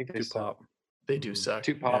 sorry, I think they Too suck. pop. They do suck.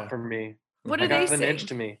 Too pop Yeah. for me. What I do they got an sing? edge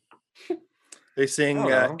to me. They sing, I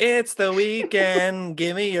don't know. it's the weekend,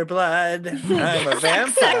 give me your blood. I'm a Suck,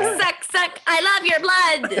 vampire. suck, suck. I love your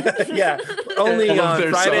blood. Yeah, only I love on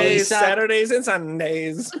their Fridays, songs. Saturdays, and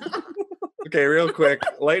Sundays. Okay, real quick,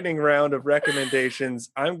 lightning round of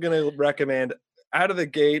recommendations. I'm going to recommend out of the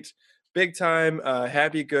gate, big time,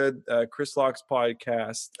 Happy Good, Chris Locke's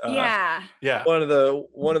podcast. Yeah. Yeah. One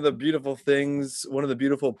of the beautiful things, one of the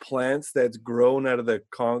beautiful plants that's grown out of the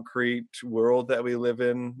concrete world that we live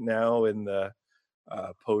in now in the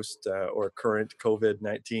post or current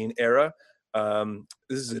COVID-19 era.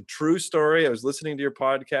 This is a true story. I was listening to your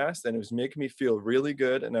podcast and it was making me feel really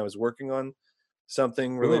good. And I was working on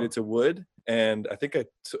something related to wood. And I think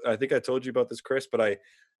I told you about this, Chris, but I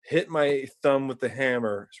hit my thumb with the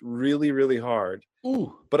hammer really, really hard.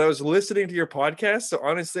 Ooh. But I was listening to your podcast, so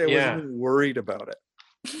honestly, I wasn't even worried about it.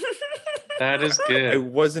 That is I good.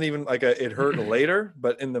 wasn't even it hurt later,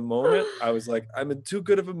 but in the moment, I was like, I'm in too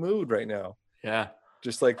good of a mood right now. Yeah.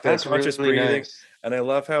 just like the conscious really breathing. Nice. And I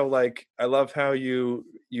love how you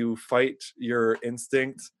fight your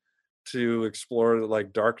instinct to explore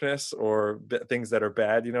like darkness or things that are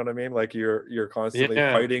bad. You know what I mean? Like you're constantly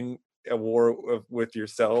fighting a war with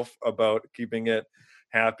yourself about keeping it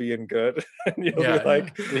happy and good. And you'll be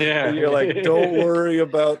like, you're like, don't worry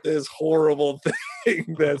about this horrible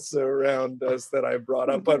thing that's around us that I brought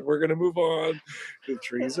up, but we're gonna move on. The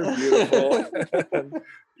trees are beautiful.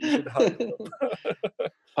 You should hug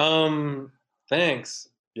them. Thanks.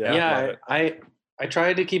 I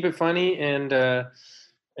tried to keep it funny, and I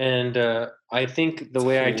think the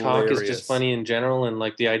way I talk is just funny in general, and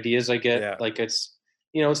like the ideas I get, like it's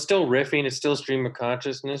it's still riffing, it's still stream of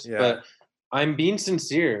consciousness, but I'm being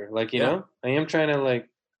sincere, like, you know, I am trying to like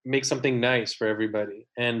make something nice for everybody.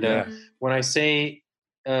 And when I say,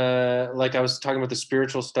 like I was talking about the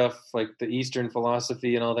spiritual stuff, like the Eastern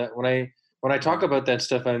philosophy and all that, when I talk about that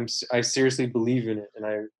stuff, I seriously believe in it. And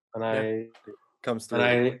I comes through.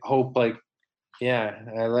 And I hope like,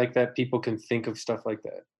 I like that people can think of stuff like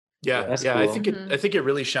that. That's cool. I think it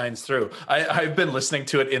really shines through. I've been listening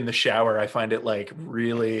to it in the shower. I find it like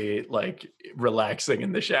really like relaxing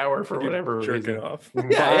in the shower for whatever reason. Off.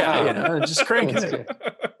 Just cranking it.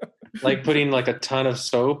 Like putting like a ton of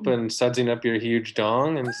soap and sudsing up your huge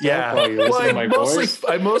dong and stuff while you're listening to my voice.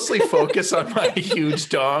 I mostly focus on my huge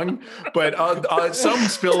dong, but some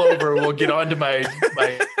spillover will get onto my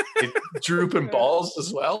drooping balls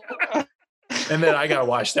as well. And then I gotta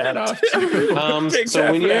wash that off.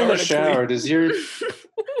 So when you're in the shower, does your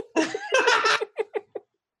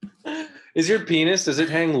penis, does it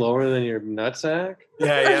hang lower than your nutsack?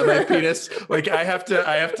 Yeah, my penis. Like I have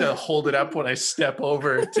to hold it up when I step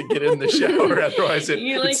over to get in the shower. Otherwise, it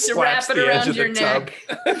to wrap it around your neck.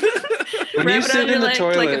 When you sit in the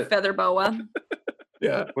toilet, like a feather boa.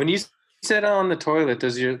 Yeah. When you sit on the toilet,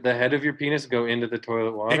 does the head of your penis go into the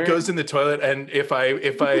toilet water? It goes in the toilet, and if I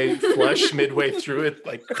flush midway through it,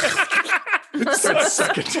 like starts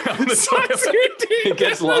sucking down the toilet. It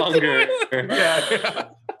gets longer. Yeah.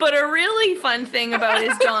 But a really fun thing about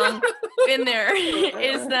his dong in there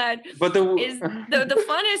is that the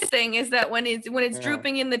funnest thing is that when it's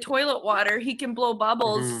drooping in the toilet water, he can blow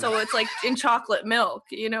bubbles, so it's like in chocolate milk.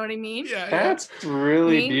 You know what I mean? Yeah. That's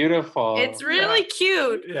really beautiful. It's really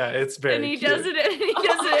cute. Yeah, it's very. And he cute. does it. He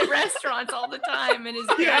does it at restaurants all the time, and his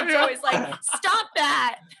parents always like, "Stop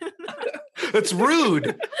that! That's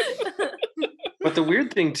rude." But the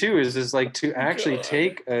weird thing too is like to actually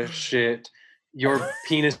take a shit, your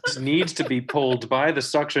penis needs to be pulled by the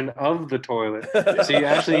suction of the toilet. So you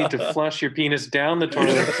actually need to flush your penis down the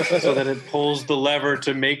toilet so that it pulls the lever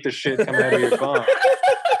to make the shit come out of your bum.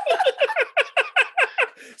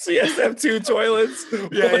 So he has to have two toilets. One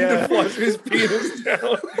to flush his penis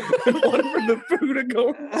down and one for the poo to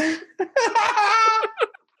go.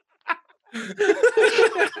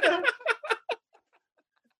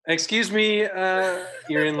 Excuse me,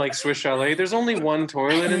 you're in like Swiss Chalet. There's only one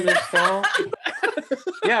toilet in this stall.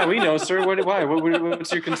 Yeah, we know, sir. Why?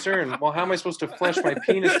 What's your concern? Well, how am I supposed to flush my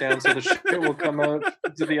penis down so the shit will come out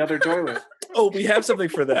to the other toilet? Oh, we have something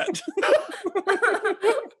for that.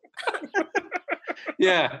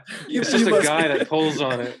 Yeah, it's just a guy that pulls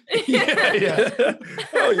on it. Yeah.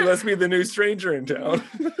 Oh, you must be the new stranger in town.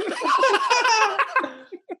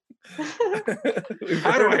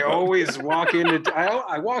 How do I always walk into?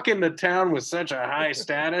 I walk into town with such a high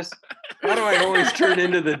status. How do I always turn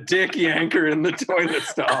into the dick yanker in the toilet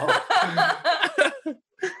stall?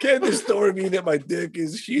 Can't the story be that my dick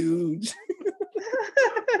is huge?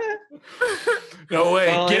 No way.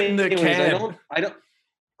 Well, get in the can.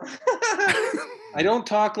 I don't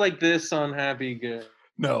talk like this on Happy Good.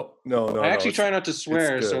 No. I actually try not to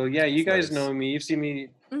swear. So yeah, you guys know me. You've seen me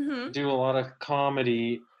Mm-hmm. do a lot of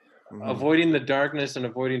comedy. Mm-hmm. Avoiding the darkness and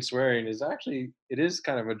avoiding swearing is actually, it is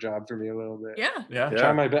kind of a job for me a little bit. Yeah.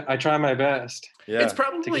 I try my best. Yeah. It's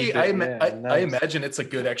probably, I imagine it's a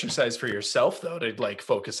good exercise for yourself though, to like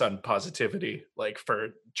focus on positivity, like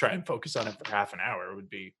try and focus on it for half an hour would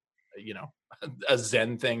be, a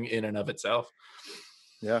Zen thing in and of itself.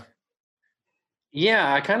 Yeah.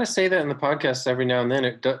 Yeah. I kind of say that in the podcast every now and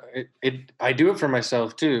then. I do it for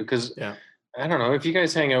myself too. 'Cause I don't know if you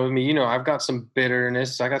guys hang out with me, I've got some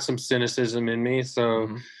bitterness. I got some cynicism in me. So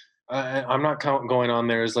I'm not going on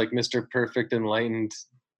there as like Mr. Perfect Enlightened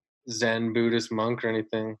Zen Buddhist monk or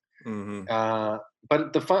anything. Mm-hmm.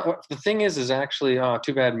 But the thing is actually,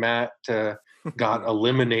 too bad Matt got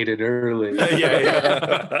eliminated early.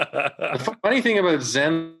 The funny thing about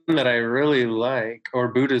Zen that I really like, or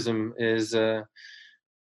Buddhism, is that,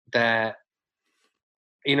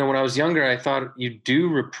 when I was younger, I thought you do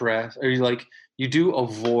repress, or you do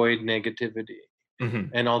avoid negativity.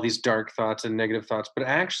 and all these dark thoughts and negative thoughts. But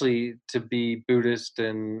actually, to be Buddhist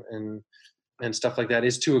and stuff like that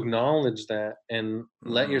is to acknowledge that and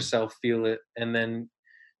let yourself feel it, and then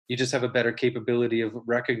you just have a better capability of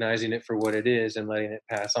recognizing it for what it is and letting it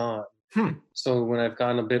pass on. So when I've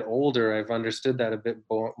gotten a bit older, I've understood that a bit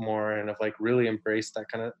more, and I've like really embraced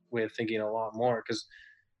that kind of way of thinking a lot more. Because,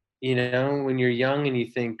 you know, when you're young and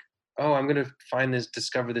you think, oh, I'm going to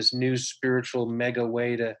discover this new spiritual mega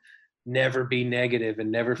way to never be negative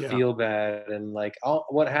and never feel bad. And like,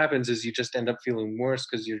 what happens is you just end up feeling worse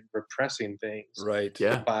because you're repressing things. Right.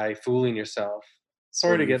 By fooling yourself.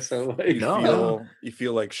 Sorry to get so like, you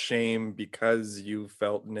feel like shame because you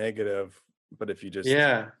felt negative, but if you just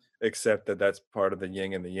accept that that's part of the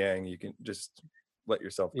yin and the yang, you can just let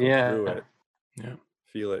yourself go through it,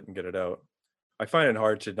 feel it and get it out. I find it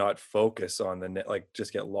hard to not focus on the like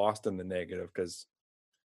just get lost in the negative, because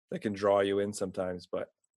they can draw you in sometimes. But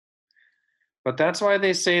that's why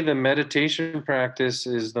they say the meditation practice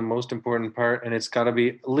is the most important part, and it's got to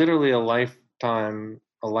be literally a lifelong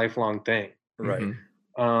thing. Right.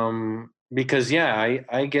 Because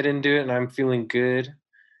I get into it and I'm feeling good,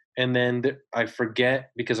 and then I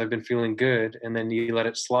forget because I've been feeling good, and then you let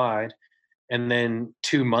it slide, and then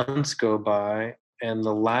 2 months go by, and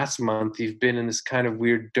the last month you've been in this kind of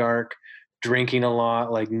weird dark, drinking a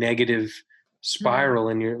lot, like negative spiral,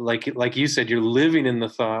 and you're like you said, you're living in the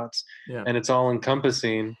thoughts, and it's all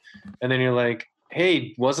encompassing, and then you're like,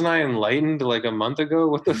 hey, wasn't I enlightened like a month ago?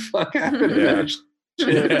 What the fuck happened to that shit?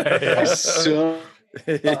 I suck.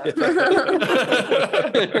 Then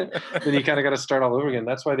you kind of got to start all over again.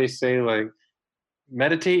 That's why they say like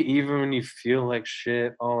meditate even when you feel like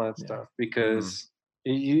shit, all that stuff, because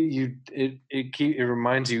it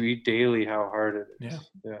reminds you daily how hard it is.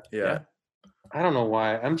 Yeah. I don't know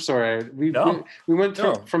why. I'm sorry. We went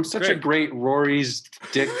from such a great Rory's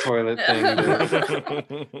dick toilet thing. No,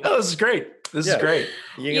 this is great. This is great.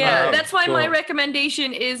 Yeah, that's why my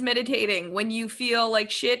recommendation is meditating when you feel like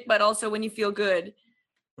shit, but also when you feel good.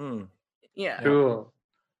 Yeah.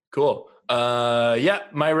 Cool.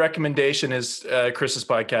 My recommendation is Chris's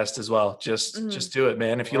podcast as well. Just do it,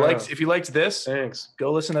 man. If you liked this, thanks.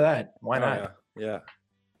 Go listen to that. Why not? Yeah.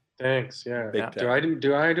 Thanks. Yeah. Do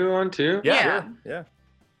I do one too? Yeah. Yeah.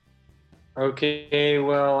 Okay.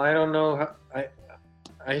 Well, I don't know.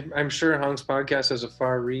 I'm sure Hunk's podcast has a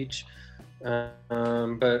far reach,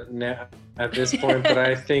 but now at this point, but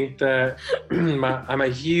I think that I'm a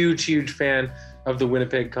huge fan of the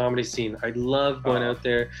Winnipeg comedy scene. I love going out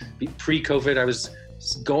there. Pre-COVID, I was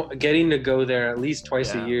getting to go there at least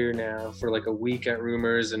twice a year now for like a week at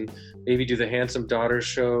Rumors, and maybe do the Handsome Daughters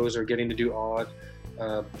shows, or getting to do Odd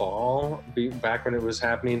Ball back when it was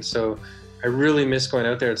happening. So I really miss going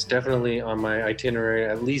out there. It's definitely on my itinerary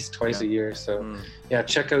at least twice a year. So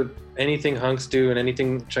check out anything Hunks do,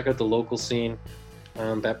 and check out the local scene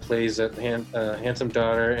that plays at Handsome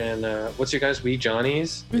Daughter and what's your guys, Wee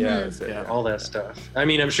Johnny's? All that stuff. I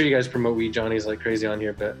mean, I'm sure you guys promote Wee Johnny's like crazy on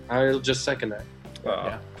here, but I'll just second that.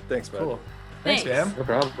 Thanks, man. Cool. Thanks, man. No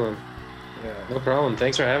problem. No problem.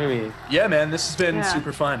 Thanks for having me. Yeah, man, this has been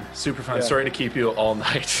super fun. Sorry to keep you all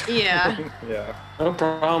night. Yeah. No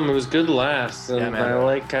problem. It was good laughs, and I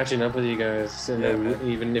like catching up with you guys, and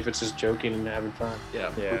even if it's just joking and having fun. Yeah.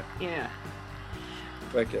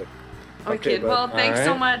 Okay. Okay, well, thanks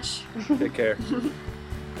so much. Take care.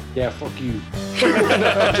 Yeah, fuck you.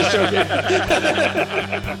 Just joking.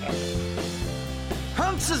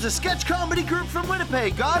 Hunks is a sketch comedy group from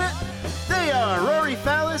Winnipeg, got it? They are Rory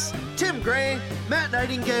Fallis, Tim Gray, Matt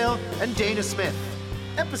Nightingale, and Dana Smith.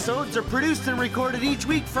 Episodes are produced and recorded each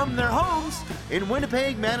week from their homes in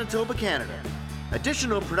Winnipeg, Manitoba, Canada.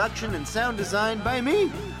 Additional production and sound design by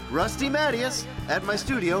me, Rusty Mattias, at my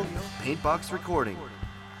studio, Paintbox Recording.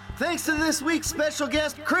 Thanks to this week's special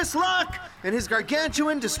guest, Chris Locke, and his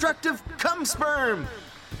gargantuan destructive cum sperm.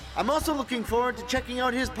 I'm also looking forward to checking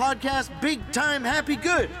out his podcast, Big Time Happy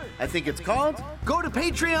Good. I think it's called. Go to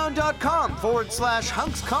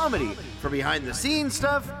patreon.com/Hunks Comedy for behind the scenes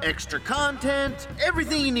stuff, extra content,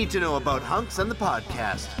 everything you need to know about Hunks and the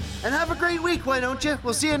podcast. And have a great week, why don't you?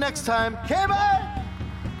 We'll see you next time. Okay, bye!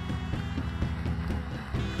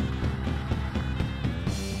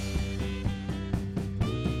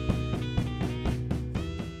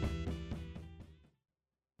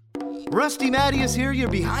 Rusty Mattias here, your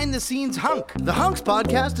behind-the-scenes hunk. The Hunks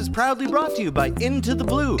podcast is proudly brought to you by Into the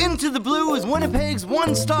Blue. Into the Blue is Winnipeg's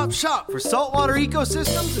one-stop shop for saltwater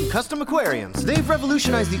ecosystems and custom aquariums. They've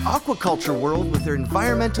revolutionized the aquaculture world with their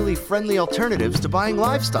environmentally friendly alternatives to buying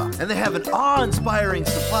livestock. And they have an awe-inspiring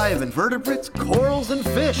supply of invertebrates, corals, and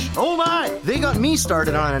fish. Oh my! They got me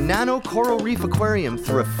started on a nano coral reef aquarium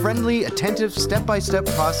through a friendly, attentive, step-by-step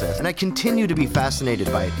process, and I continue to be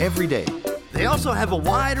fascinated by it every day. They also have a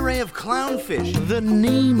wide array of clownfish, the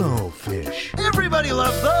Nemo fish. Everybody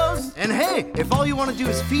loves those! And hey, if all you want to do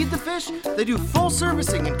is feed the fish, they do full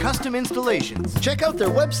servicing and custom installations. Check out their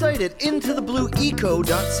website at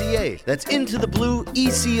intotheblueeco.ca. That's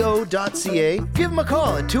intotheblueeco.ca. Give them a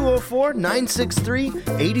call at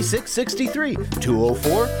 204-963-8663.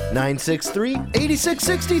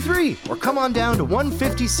 204-963-8663. Or come on down to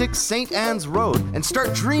 156 St. Anne's Road and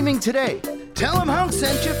start dreaming today. Tell them Hunk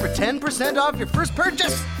sent you for 10% off your first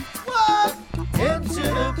purchase. What? Into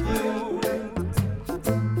the blue.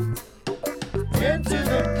 Into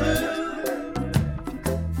the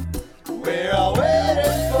blue. We're all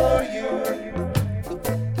waiting for you.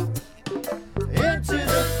 Into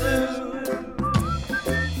the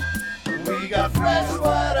blue. We got fresh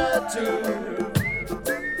water too.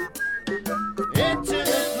 Into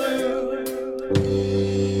the blue.